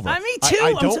to be over. Me too.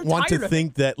 I don't want to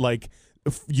think that like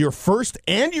your first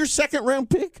and your second round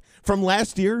pick from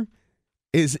last year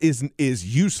is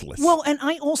useless. Well, and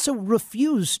I also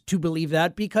refuse to believe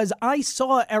that because I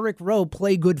saw Eric Rowe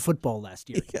play good football last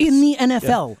year in the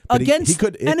NFL against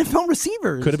NFL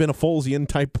receivers. Could have been a Folesian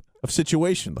type of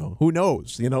situation, though. Who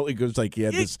knows? It goes like he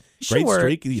had this great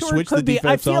streak. He switched the defense.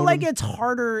 I feel like it's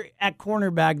harder at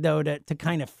cornerback though to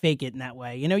kind of fake it in that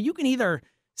way. You can either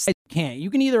say you can't. You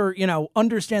can either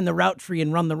understand the route tree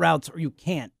and run the routes, or you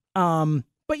can't.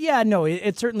 But yeah, no,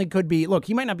 it certainly could be. Look,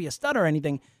 he might not be a stud or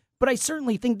anything. But I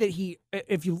certainly think that he,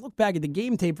 if you look back at the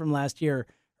game tape from last year,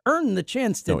 earned the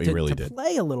chance to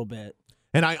play a little bit.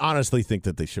 And I honestly think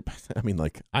that they should. I mean,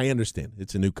 I understand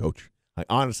it's a new coach. I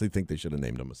honestly think they should have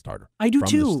named him a starter. I do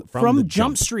too. From the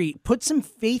Jump Street, put some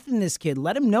faith in this kid.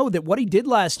 Let him know that what he did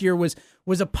last year was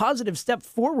a positive step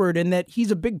forward and that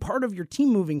he's a big part of your team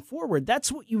moving forward.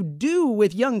 That's what you do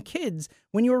with young kids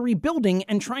when you're rebuilding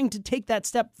and trying to take that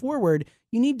step forward.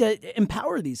 You need to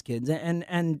empower these kids,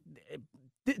 and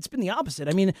it's been the opposite.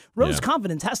 I mean, Rose's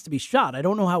confidence has to be shot. I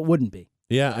don't know how it wouldn't be.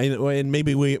 Yeah, and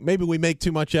maybe we make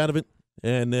too much out of it.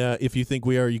 And if you think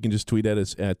we are, you can just tweet at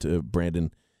us at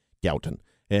Brandon Gouton.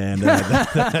 And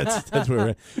that's where we're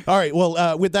at. All right,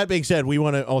 well, with that being said, we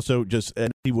want to also just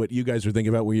see what you guys are thinking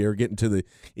about. We are getting to the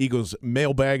Eagles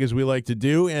mailbag, as we like to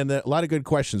do, and a lot of good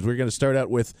questions. We're going to start out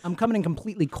with... I'm coming in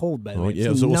completely cold, by the way.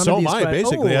 Yeah, so am I,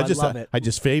 basically. I love it. I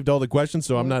just faved all the questions,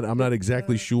 so I'm not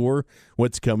exactly sure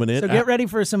what's coming in. So get ready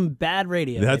for some bad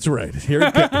radio. That's right. Here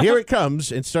it comes.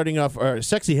 And starting off,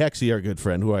 Sexy Hexy, our good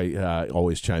friend, who I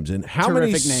always chimes in. How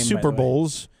many Super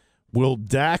Bowls will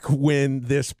Dak win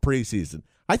this preseason?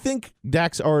 I think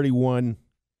Dak's already won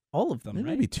all of them, right?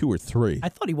 Maybe 2 or 3. I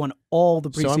thought he won all the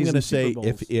preseason. So I'm going to say,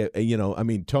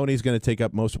 if Tony's going to take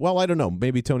up most. Well, I don't know.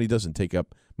 Maybe Tony doesn't take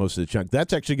up most of the chunk.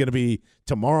 That's actually going to be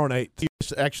tomorrow night.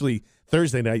 It's actually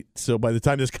Thursday night. So by the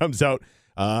time this comes out,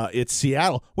 it's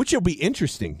Seattle, which will be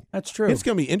interesting. That's true. It's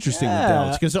going to be interesting with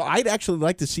Dallas because I'd actually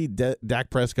like to see Dak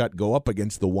Prescott go up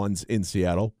against the ones in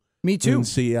Seattle. Me too. And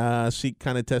see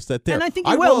kind of test that there. And I think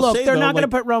he will. Look, they're not going to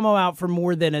put Romo out for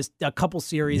more than a couple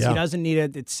series. Yeah. He doesn't need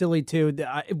it. It's silly, too.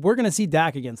 We're going to see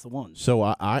Dak against the ones. So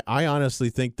I honestly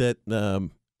think that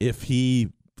if he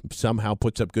somehow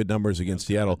puts up good numbers against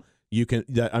Seattle, you can.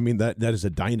 That is a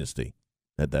dynasty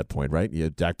at that point,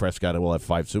 right? Dak Prescott will have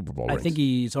 5 Super Bowl rings. I think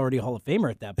he's already a Hall of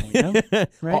Famer at that point. No?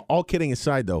 Right? All kidding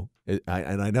aside, though,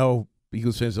 I know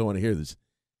Eagles fans don't want to hear this.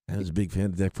 I was a big fan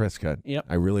of Dak Prescott. Yep.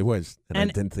 I really was. And I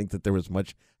didn't think that there was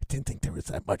much. I didn't think there was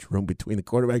that much room between the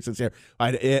quarterbacks this year.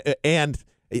 And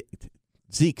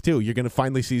Zeke, too. You're going to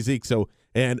finally see Zeke. So,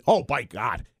 oh, my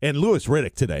God. And Louis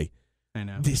Riddick today. I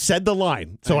know. He said the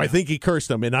line. So I think he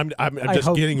cursed him. And I'm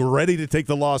just getting ready to take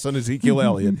the loss on Ezekiel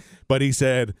Elliott. But he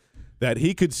said that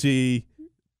he could see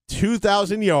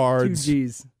 2,000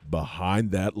 yards.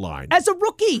 Behind that line. As a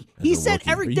rookie. He said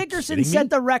Eric Dickerson set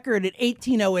the record at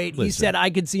 1808. He said I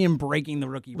could see him breaking the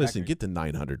rookie record. Listen, get to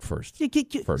 900 first.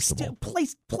 First of all.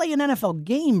 Play an NFL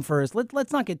game first.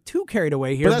 Let's not get too carried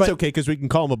away here. But that's okay because we can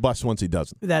call him a bust once he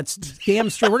doesn't. That's damn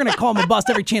straight. We're going to call him a bust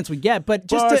every chance we get. But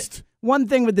just one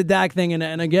thing with the Dak thing,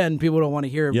 and again, people don't want to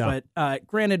hear it, but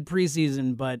granted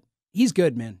preseason, but he's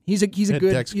good, man. He's going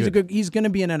to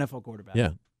be an NFL quarterback.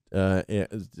 Yeah.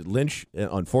 Lynch,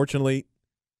 unfortunately,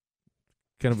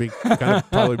 probably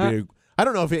be. I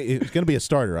don't know if he's going to be a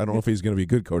starter. I don't know if he's going to be a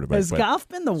good quarterback. Has Goff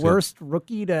been the worst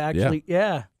rookie to actually?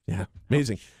 Yeah.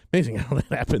 Amazing how that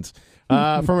happens.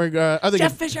 From our other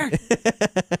Jeff Fisher,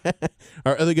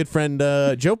 our other good friend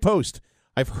Joe Post.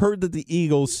 I've heard that the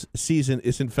Eagles' season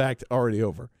is in fact already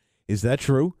over. Is that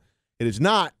true? It is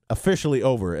not officially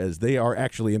over, as they are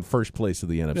actually in first place of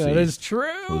the NFC. That is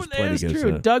true. That is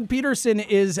true. Doug Peterson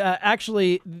is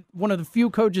actually one of the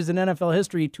few coaches in NFL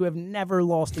history to have never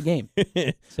lost a game.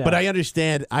 But I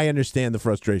understand the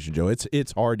frustration, Joe.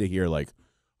 It's hard to hear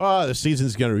the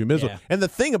season's going to be miserable. Yeah. And the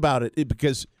thing about it,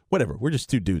 because whatever, we're just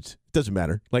 2 dudes. It doesn't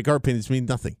matter. Our opinions mean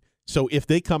nothing. So if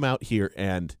they come out here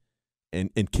and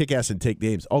kick ass and take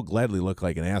names, I'll gladly look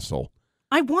like an asshole.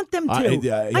 I want them to. I'm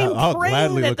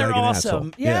praying that they're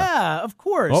awesome. Yeah, of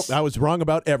course. Oh, I was wrong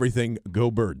about everything.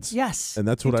 Go Birds. Yes. And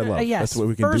that's what I love. Yes. That's what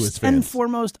we can do as fans. First and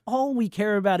foremost, all we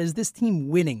care about is this team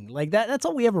winning. That's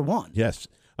all we ever want. Yes.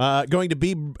 Going to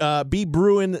B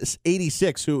Bruin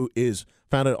 86, who is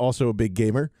found out also a big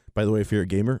gamer. By the way, if you're a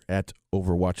gamer, at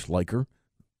Overwatch Liker,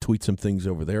 tweet some things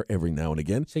over there every now and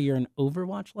again. So you're an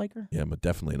Overwatch liker? Yeah, I'm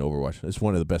definitely an Overwatch. It's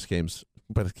one of the best games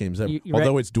ever.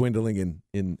 Although it's dwindling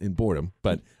in boredom,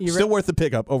 but still worth the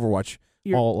pickup. Overwatch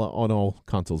on all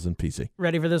consoles and PC.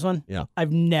 Ready for this one? Yeah.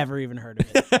 I've never even heard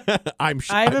of it. I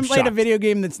haven't played a video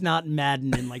game that's not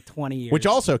Madden in 20 years. Which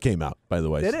also came out, by the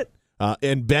way. Did it?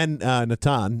 And Ben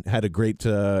Natan had a great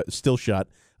still shot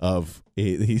of.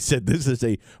 He said this is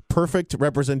a perfect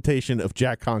representation of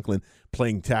Jack Conklin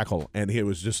playing tackle, and he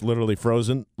was just literally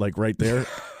frozen, right there.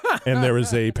 And there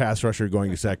was a pass rusher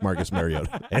going to sack Marcus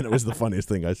Mariota, and it was the funniest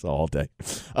thing I saw all day.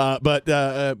 But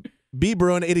B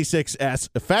Bruin 86 asks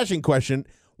a fashion question: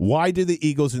 why do the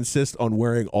Eagles insist on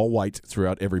wearing all white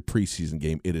throughout every preseason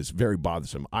game? It is very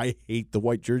bothersome. I hate the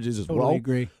white jerseys as well. Totally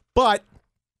agree. But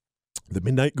the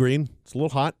midnight green, it's a little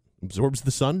hot. Absorbs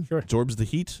the sun, absorbs the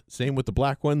heat. Same with the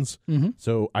black ones. Mm-hmm.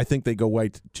 So I think they go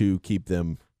white to keep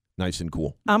them nice and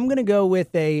cool. I'm going to go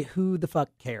with a who the fuck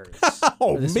cares.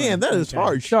 Oh, for this man, one. that is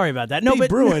harsh. Sorry about that. No, Pete but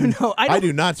Bruin, no, I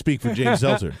do not speak for James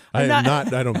Seltzer. I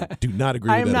do not agree with that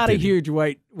I am not opinion. a huge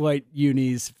white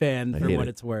unis fan for hate what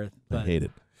it. it's worth. I But hate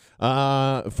it.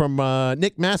 From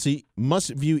Nick Massey, must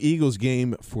view Eagles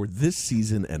game for this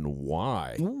season and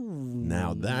why?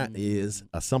 Now that is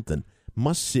a something.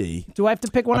 Must see. do I have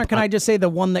to pick one, or can I just say the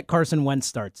one that Carson Wentz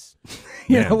starts?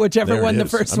 Man, Whichever there one it the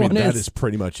is. first I mean, one that is. is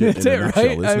pretty much it. That's in it, a nutshell,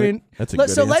 right? isn't I it? mean, That's a good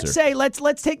so let's answer. say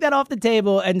let's take that off the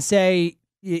table and say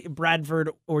Bradford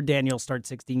or Daniel start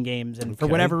 16 games, and for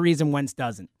Okay. whatever reason Wentz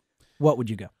doesn't. What would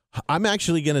you go? I'm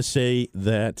actually going to say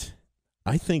that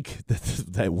I think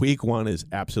that week one is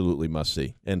absolutely must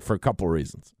see, and for a couple of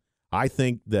reasons. I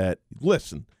think that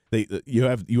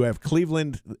you have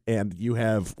Cleveland and you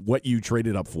have what you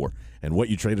traded up for, and what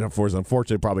you traded up for is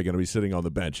unfortunately probably going to be sitting on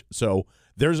the bench. So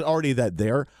there's already that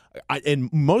there, and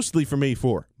mostly for me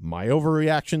for my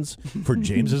overreactions, for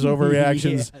James's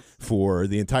overreactions, Yes. for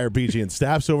the entire BG and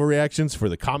staff's overreactions, for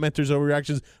the commenters'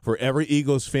 overreactions, for every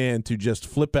Eagles fan to just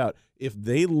flip out if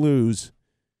they lose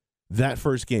that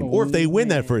first game, or if they win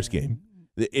that first game.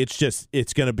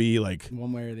 It's going to be like,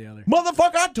 One way or the other.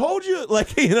 motherfucker, I told you,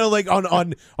 like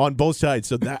on both sides.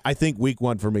 So that I think week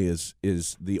one for me is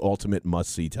the ultimate must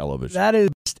see television. That is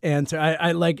the best answer.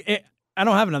 I like it. I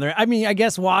don't have another. I mean, I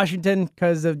guess Washington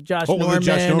because of Josh well, Norman, the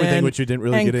Josh Norman thing, and, which you didn't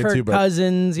really and get Kirk into, but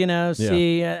Cousins,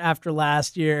 see after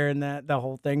last year and the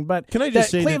whole thing. But Can I just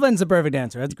say that- Cleveland's the perfect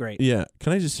answer. That's great. yeah,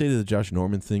 can I just say to the Josh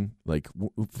Norman thing, like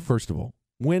first of all,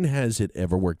 when has it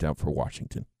ever worked out for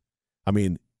Washington? I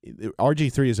mean,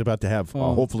 RG3 is about to have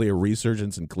hopefully a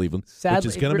resurgence in Cleveland, which Sadly,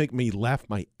 is going to make me laugh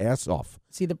my ass off.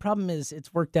 See, the problem is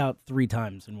it's worked out 3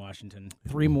 times in Washington.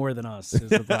 3 more than us is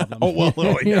the problem.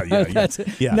 Yeah. That's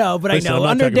it. Yeah. No, but Listen, I I'm know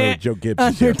not under talking Dan, about Joe Gibbs.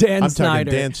 under Dan I'm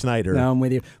Snyder. talking Dan Snyder. No, I'm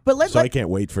with you. But So I can't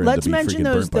wait for him let's to be mention freaking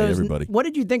those. burnt by everybody. What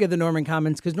did you think of the Norman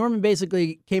comments? Because Norman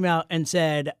basically came out and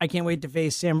said, "I can't wait to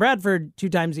face Sam Bradford 2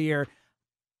 times a year."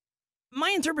 My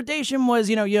interpretation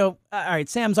was, all right,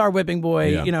 Sam's our whipping boy.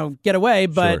 Yeah. Get away.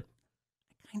 But Sure.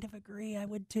 I kind of agree. I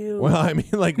would too. Well, I mean,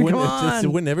 like Come wouldn't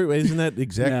on. everybody? Isn't that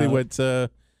exactly No. what the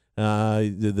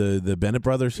Bennett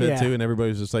brothers said Yeah. too? And everybody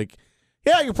was just like,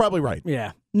 "Yeah, you're probably right."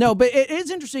 Yeah. No, but it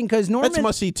is interesting because Norman. That's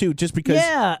must see too, just because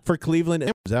Yeah. for Cleveland,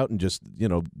 it comes out and just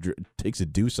takes a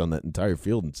deuce on that entire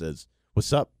field and says,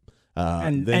 "What's up?"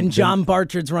 And John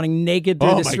Barchard's running naked through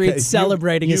Oh the my streets God.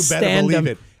 celebrating you his better stand-up. believe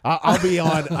it. I'll be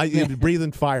on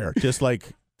breathing fire, just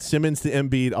like Simmons to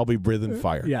Embiid. I'll be breathing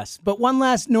fire. Yes, but one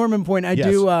last Norman point. I Yes.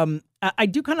 do. I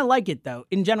do kind of like it though.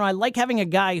 In general, I like having a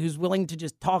guy who's willing to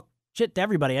just talk shit to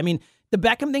everybody. I mean, the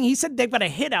Beckham thing. He said they've got a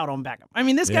hit out on Beckham. I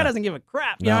mean, this guy Yeah. doesn't give a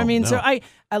crap. You know what I No, mean? no. So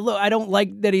I don't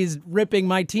like that he's ripping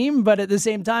my team, but at the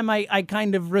same time, I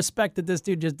kind of respect that this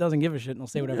dude just doesn't give a shit and will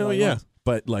say whatever. Oh he yeah, wants.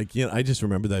 but I just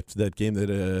remember that game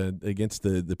that against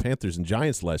the Panthers and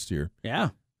Giants last year. Yeah.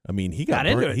 I mean, he Got got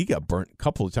into burnt. it. He got burnt a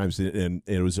couple of times, and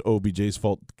it was OBJ's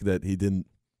fault that he didn't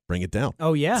bring it down.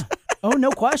 Oh yeah. Oh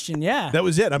no question. Yeah. That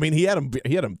was it. I mean, he had him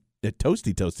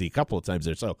toasty a couple of times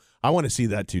there. So I want to see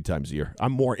that 2 times a year.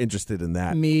 I'm more interested in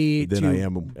that Me than too. I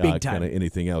am Big time. kind of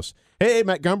anything else. Hey,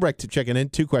 Matt Gumbrecht checking in.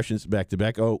 2 questions back to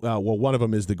back. Oh, well, one of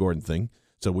them is the Gordon thing.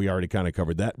 So we already kind of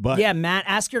covered that. But Yeah, Matt,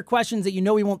 ask your questions that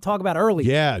we won't talk about early.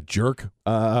 yeah, jerk.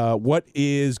 What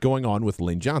is going on with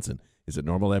Lane Johnson? Is it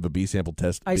normal to have a B sample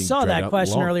test? I being saw dragged that out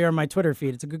question long? earlier on my Twitter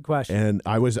feed. It's a good question. And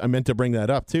I meant to bring that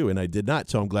up too, and I did not.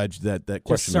 So I'm glad that Just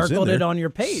question was in circled there. it on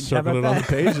your page. How Circled it about on the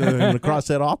page and I'm going to cross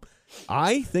that off.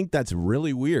 I think that's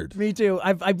really weird. Me too.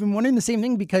 I've been wondering the same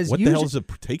thing because What the usually, hell is it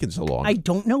taking so long? I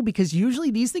don't know because usually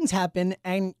these things happen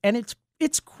and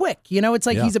it's quick. It's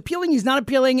like Yeah. he's appealing, he's not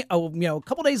appealing. Oh, a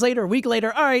couple days later, a week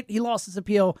later, all right, he lost his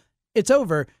appeal. It's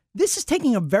over. This is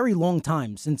taking a very long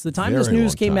time since the time this Very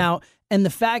news long came time. out, and the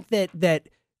fact that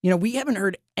we haven't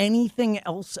heard anything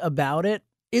else about it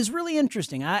is really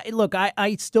interesting.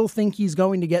 I still think he's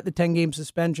going to get the 10-game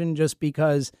suspension just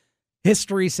because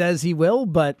history says he will,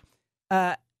 but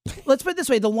let's put it this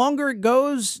way: the longer it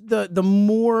goes, the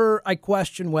more I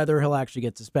question whether he'll actually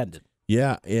get suspended.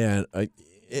 Yeah, and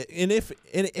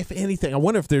if anything, I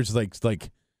wonder if there's like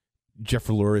Jeff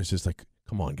Lure is just like,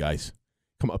 come on, guys,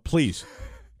 come on, please.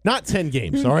 Not 10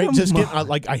 games, all right? Come Just get on.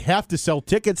 I have to sell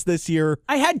tickets this year.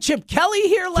 I had Chip Kelly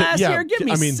here last year. Give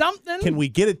me something. Can we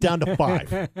get it down to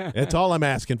 5? That's all I'm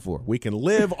asking for. We can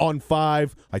live on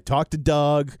 5. I talked to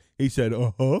Doug. He said,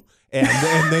 and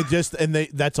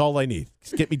that's all I need.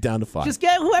 Just get me down to 5. Just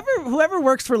get whoever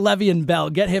works for Levy and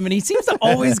Bell, get him, and he seems to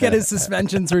always get his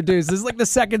suspensions reduced. This is like the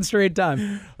second straight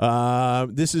time.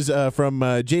 This is from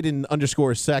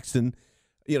Jaden_Saxton.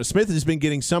 Smith has been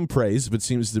getting some praise, but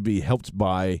seems to be helped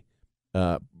by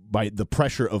by the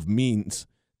pressure of Means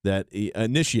that he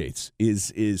initiates,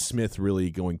 is Smith really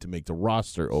going to make the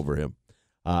roster over him?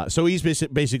 So he's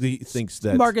basically thinks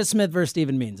that Marcus Smith versus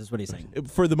Steven Means is what he's saying.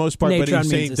 For the most part, but Natron he's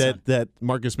saying Means' that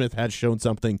Marcus Smith has shown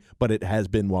something, but it has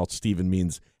been while Steven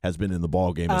Means has been in the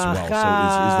ball game as well. So is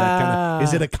that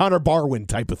is it a Connor Barwin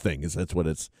type of thing? That's what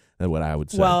I would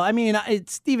say. Well, I mean,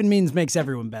 Steven Means makes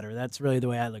everyone better. That's really the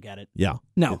way I look at it. Yeah.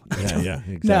 No. Yeah,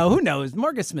 exactly. No, who knows?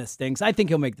 Marcus Smith stinks. I think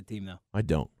he'll make the team, though. I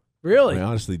don't. Really? I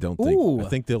honestly don't think. Ooh. I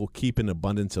think they'll keep an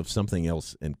abundance of something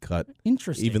else and cut.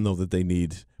 Interesting. Even though that they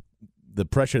need the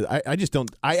pressure. I just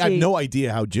don't. I have no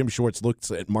idea how Jim Schwartz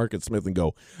looks at Marcus Smith and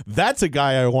go, "That's a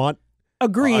guy I want."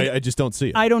 Agreed. I just don't see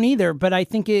it. I don't either, but I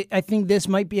think this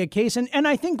might be a case, and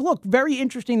I think, look, very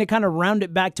interesting to kind of round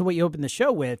it back to what you opened the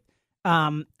show with.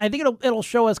 I think it'll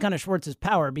show us kind of Schwartz's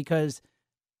power, because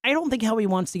I don't think Howie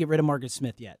wants to get rid of Marcus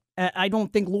Smith yet. I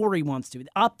don't think Laurie wants to.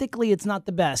 Optically, it's not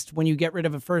the best when you get rid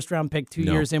of a first-round pick 2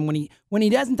 years in, when he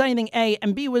doesn't done anything, A,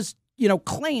 and B, was,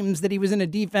 claims that he was in a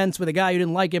defense with a guy who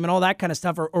didn't like him and all that kind of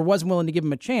stuff, or wasn't willing to give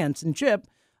him a chance. And Chip,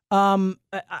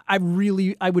 I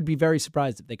would be very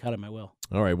surprised if they cut him. I will.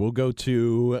 All right, we'll go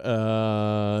to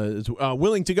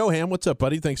Willing to Go Ham. What's up,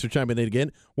 buddy? Thanks for chiming in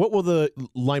again. What will the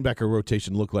linebacker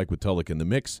rotation look like with Tulloch in the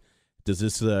mix? Does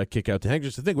this kick out to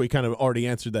Hendricks? I think we kind of already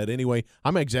answered that anyway.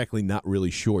 I'm exactly not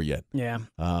really sure yet. Yeah.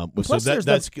 So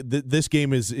this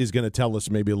game is going to tell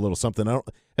us maybe a little something.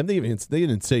 They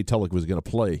didn't say Tulloch was going to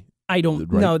play. I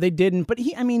don't know. They didn't, but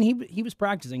he was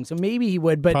practicing, so maybe he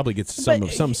would. But probably gets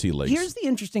some sea legs. Here's the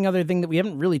interesting other thing that we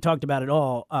haven't really talked about at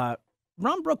all.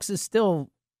 Ron Brooks is still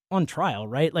on trial,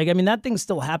 right? That thing's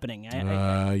still happening.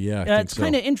 It's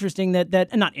kind of interesting that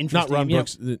not interesting. Not Ron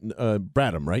Brooks,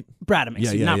 Bradham, right?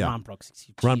 Bradham, not Ron Brooks.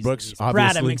 Ron Brooks,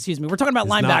 obviously. Bradham, excuse me. We're talking about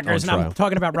linebackers, and I'm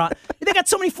talking about Ron. They got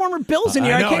so many former Bills in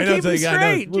here. I can't keep them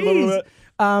straight. Jeez.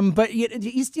 But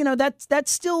he's,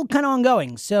 that's still kind of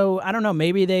ongoing. So I don't know.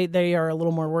 Maybe they are a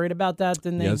little more worried about that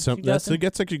than they. That's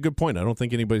actually a good point. I don't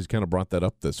think anybody's kind of brought that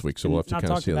up this week. So we'll have to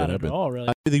kind of see how that happens. All,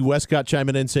 really. The Westcott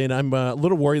chiming in saying, "I'm a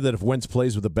little worried that if Wentz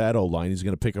plays with a bad O-line, he's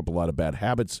going to pick up a lot of bad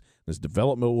habits. His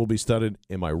development will be studied."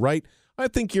 Am I right? I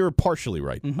think you're partially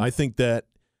right. Mm-hmm. I think that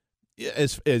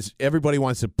as everybody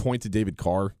wants to point to David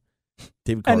Carr,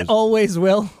 always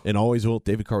will.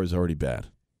 David Carr is already bad.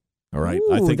 All right.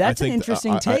 Ooh, that's an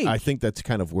interesting take. I think that's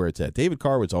kind of where it's at. David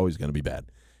Carr was always going to be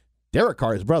bad. Derek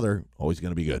Carr, his brother, always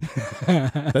going to be good.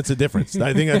 That's a difference.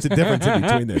 I think that's a difference in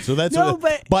between there. So that's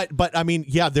but I mean,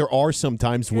 there are some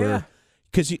times where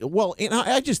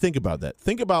I just think about that.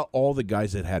 Think about all the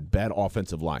guys that had bad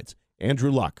offensive lines.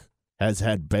 Andrew Luck has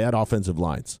had bad offensive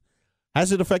lines.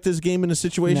 Has it affected his game in a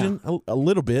situation? No. A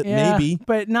little bit, maybe,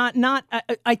 but not.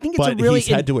 I think it's a really.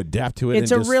 He's had to adapt to it.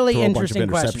 It's and a really throw interesting a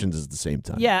bunch of question. interceptions at the same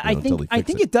time. Yeah, I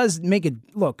think it does make it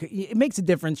look. It makes a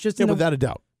difference. Just without a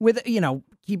doubt. With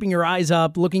keeping your eyes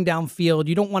up, looking downfield.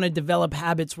 You don't want to develop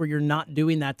habits where you're not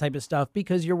doing that type of stuff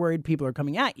because you're worried people are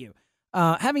coming at you.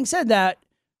 Having said that,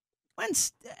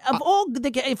 Wentz,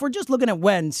 if we're just looking at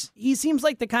Wentz, he seems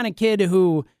like the kind of kid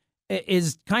who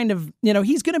is kind of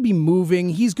he's going to be moving.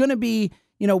 He's going to be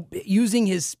using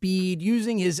his speed,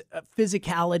 using his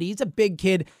physicality. He's a big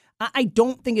kid. I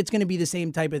don't think it's going to be the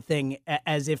same type of thing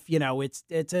as if,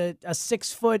 it's a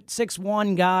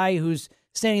 6'1" guy who's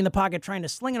standing in the pocket trying to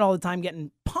sling it all the time,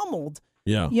 getting pummeled.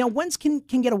 Yeah. Wentz can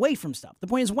get away from stuff. The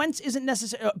point is Wentz isn't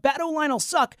necessarily bad O-line will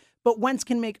suck, but Wentz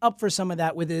can make up for some of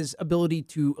that with his ability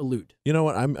to elude. You know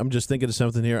what? I'm just thinking of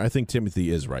something here. I think Timothy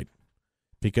is right.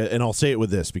 And I'll say it with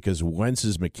this, because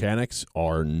Wentz's mechanics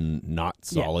are not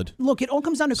solid. Yeah. Look, it all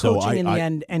comes down to coaching in the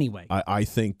end anyway. I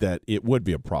think that it would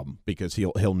be a problem because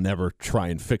he'll never try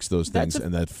and fix those things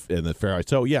and that fair.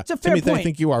 So yeah, it's a fair Timothy, point. I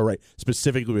think you are right.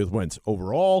 Specifically with Wentz,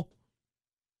 overall,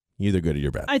 you're either good or you're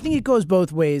bad. I think it goes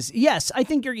both ways. Yes, I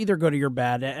think you're either good or you're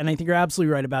bad, and I think you're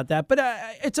absolutely right about that. But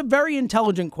it's a very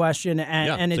intelligent question,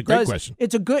 and it's a great question.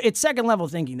 It's second level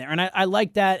thinking there, and I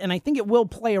like that, and I think it will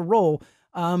play a role.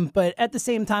 But at the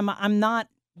same time, I'm not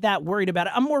that worried about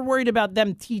it. I'm more worried about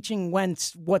them teaching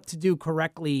Wentz what to do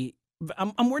correctly.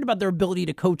 I'm worried about their ability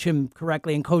to coach him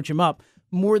correctly and coach him up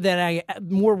more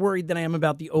worried than I am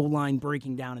about the O-line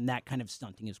breaking down and that kind of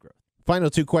stunting his growth. Final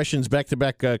two questions back to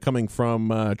back coming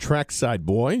from Trackside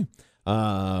Boy.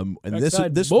 And this boy?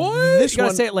 This you gotta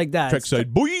one, say it like that.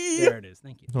 Trackside Boy. There it is.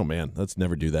 Thank you. Oh man, let's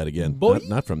never do that again. Boy?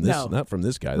 Not from this. No. Not from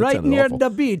this guy. That Right sounded near awful. the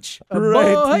beach.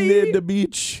 Right near the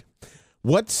beach.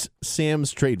 What's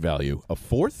Sam's trade value? A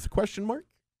fourth? ?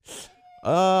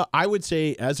 I would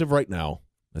say, as of right now,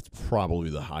 That's probably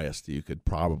the highest you could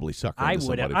probably sucker. I into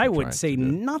would somebody I for would trying say to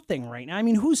do. nothing right now. I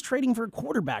mean, who's trading for a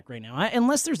quarterback right now?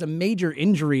 Unless there's a major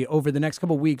injury over the next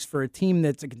couple of weeks for a team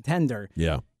that's a contender.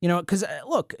 Yeah. Because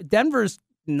look, Denver's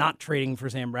not trading for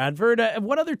Sam Bradford.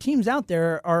 What other teams out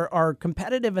there are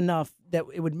competitive enough that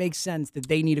it would make sense that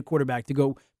they need a quarterback to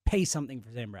go pay something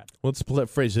for Sam Bradford? Let's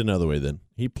phrase it another way then.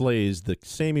 He plays the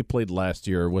same he played last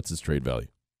year. What's his trade value?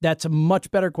 That's a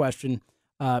much better question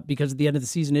because at the end of the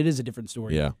season, it is a different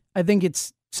story. Yeah. I think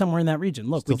it's somewhere in that region.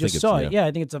 Look, Still we just think saw it's- it. Yeah,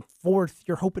 I think it's a fourth.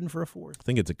 You're hoping for a fourth. I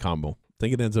think it's a combo. I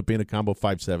think it ends up being a combo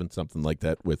 5-7, something like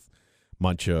that, with a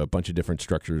bunch of different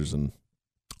structures and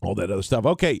all that other stuff.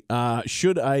 Okay,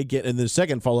 should I get, in the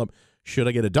second follow-up, should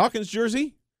I get a Dawkins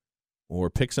jersey or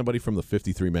pick somebody from the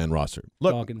 53-man roster?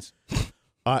 Look, Dawkins.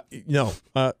 no.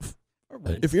 Or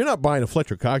Wentz. If you're not buying a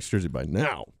Fletcher Cox jersey by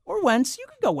now, Or Wentz. You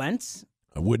could go Wentz.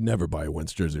 I would never buy a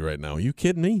Wentz jersey right now. Are you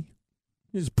kidding me?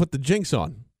 You just put the jinx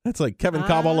on. That's like Kevin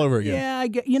Cobb all over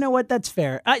again. Yeah, you know what? That's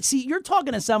fair. See, you're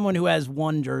talking to someone who has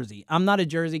one jersey. I'm not a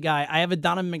jersey guy. I have a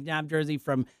Donovan McNabb jersey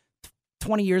from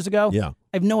 20 years ago. Yeah.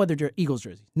 I have no other Eagles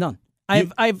jerseys. None. I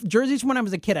have jerseys from when I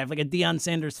was a kid. I have like a Deion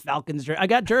Sanders Falcons jersey. I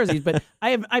got jerseys, but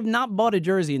I've not bought a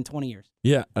jersey in 20 years.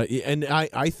 Yeah, and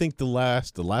I think the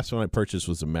last one I purchased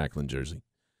was a Macklin jersey.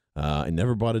 I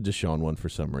never bought a Deshaun one for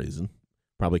some reason.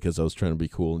 Probably because I was trying to be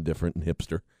cool and different and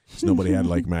hipster. So nobody had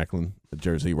like Macklin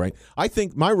jersey, right? I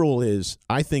think my rule is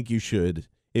I think you should,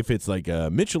 if it's like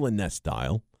a Mitchell and Ness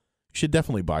style, you should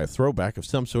definitely buy a throwback of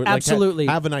some sort. Absolutely.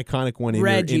 Like have an iconic one in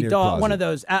Reggie, your Dawg, closet. one of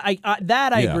those. I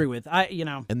agree with.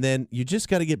 And then you just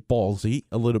got to get ballsy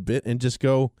a little bit and just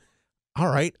go, all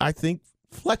right, I think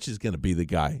Fletch is going to be the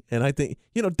guy. And I think,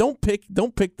 don't pick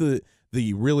the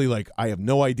really like, I have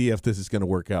no idea if this is going to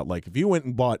work out. Like if you went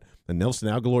and bought a Nelson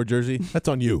Aguilar jersey, that's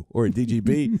on you. Or a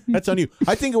DGB, that's on you.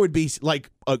 I think it would be like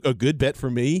a good bet for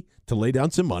me to lay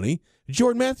down some money.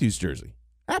 Jordan Matthews jersey.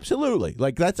 Absolutely.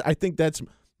 Like I think that's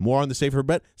more on the safer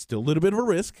bet. Still a little bit of a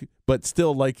risk, but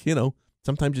still like,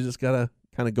 sometimes you just got to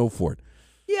kind of go for it.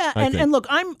 Yeah, and look,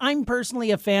 I'm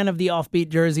personally a fan of the offbeat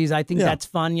jerseys. I think that's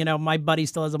fun. My buddy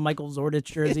still has a Michael Zordich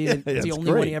jersey. It's the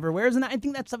only one he ever wears, and I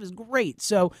think that stuff is great.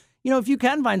 So, if you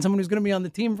can find someone who's going to be on the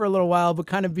team for a little while, but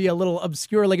kind of be a little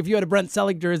obscure, like if you had a Brent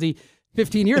Selleck jersey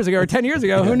 15 years ago or 10 years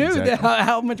ago, who knew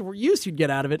how much use you'd get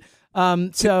out of it?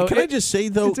 So can I just say,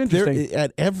 though, it's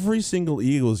at every single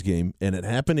Eagles game, and it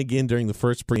happened again during the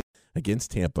first spring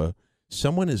against Tampa,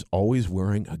 someone is always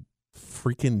wearing a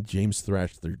freaking James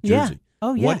Thrash jersey. Yeah.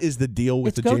 Oh, yeah. What is the deal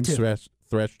with the James Thrash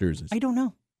jerseys? I don't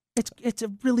know. It's a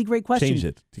really great question. Change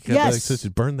it. Yes.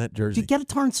 Just burn that jersey. To get a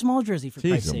Tarn Small jersey, for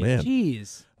Christ's sake. Man.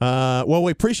 Jeez. Well,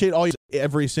 we appreciate all you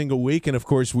every single week, and of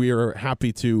course, we are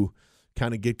happy to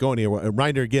kind of get going here. A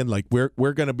reminder again, like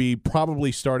we're going to be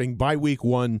probably starting by week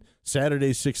 1,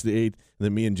 Saturday 6 to 8, and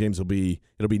then me and James it'll be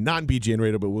non-BGN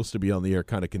radio, but we'll still be on the air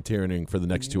kind of continuing for the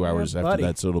next 2 hours after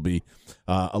that, so it'll be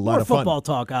a lot of fun. Football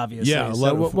talk, obviously. Yeah,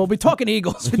 we'll be talking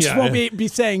Eagles, which won't be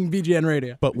saying BGN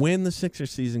radio. But when the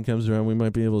Sixers season comes around, we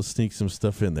might be able to sneak some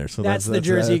stuff in there. So that's the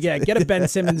jersey you get. Get a Ben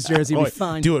Simmons jersey, be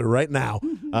fine. Do it right now.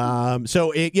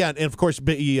 And of course,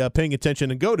 be paying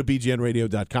attention and go to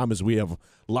bgnradio.com as we have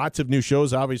lots of new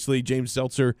shows. Obviously, James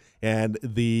Seltzer and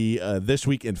the This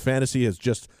Week in Fantasy has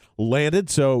just landed,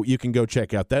 so you can go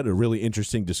check out that. A really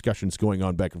interesting discussions going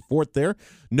on back and forth there.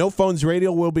 No Phones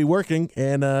Radio will be working,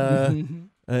 and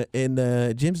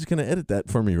James is going to edit that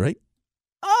for me, right?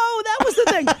 Oh, that was the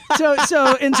thing.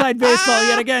 So inside baseball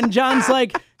yet again. John's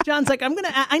like,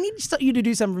 I need you to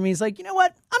do something for me. He's like, you know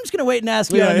what? I'm just gonna wait and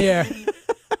ask you on the air.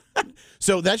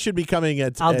 So that should be coming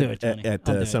at some point.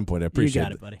 I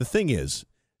appreciate it, buddy. The thing is,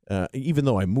 even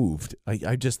though I moved,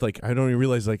 I just I don't even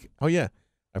realize oh yeah,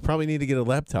 I probably need to get a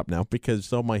laptop now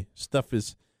because all my stuff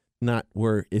is not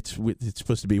where it's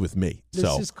supposed to be with me.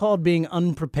 This is called being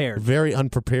unprepared. Very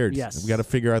unprepared. Yes. We've got to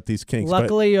figure out these kinks.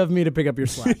 Luckily of me to pick up your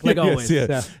slack, like always.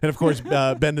 Yeah. And of course,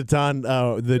 Ben Natan,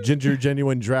 the Ginger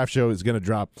Genuine Draft Show is going to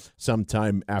drop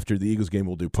sometime after the Eagles game.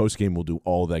 We'll do post game. We'll do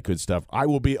all that good stuff. I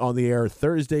will be on the air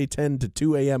Thursday, 10 to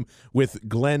 2 a.m. with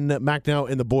Glenn Macnow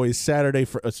and the boys. Saturday,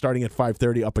 starting at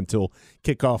 5:30 up until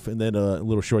kickoff, and then a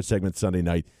little short segment Sunday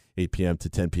night, 8 p.m. to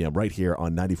 10 p.m. right here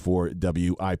on 94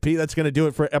 WIP. That's going to do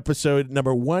it for episode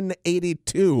number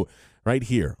 182 right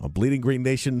here on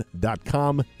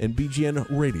BleedingGreenNation.com and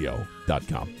BGNRadio.com. I'm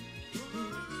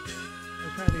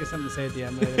trying to think of something to say at the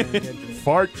end.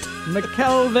 Fart.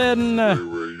 McKelvin.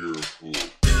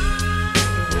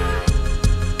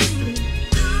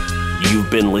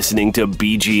 You've been listening to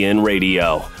BGN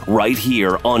Radio right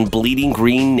here on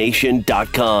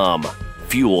BleedingGreenNation.com.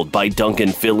 Fueled by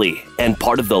Duncan Philly and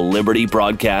part of the Liberty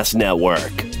Broadcast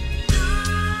Network.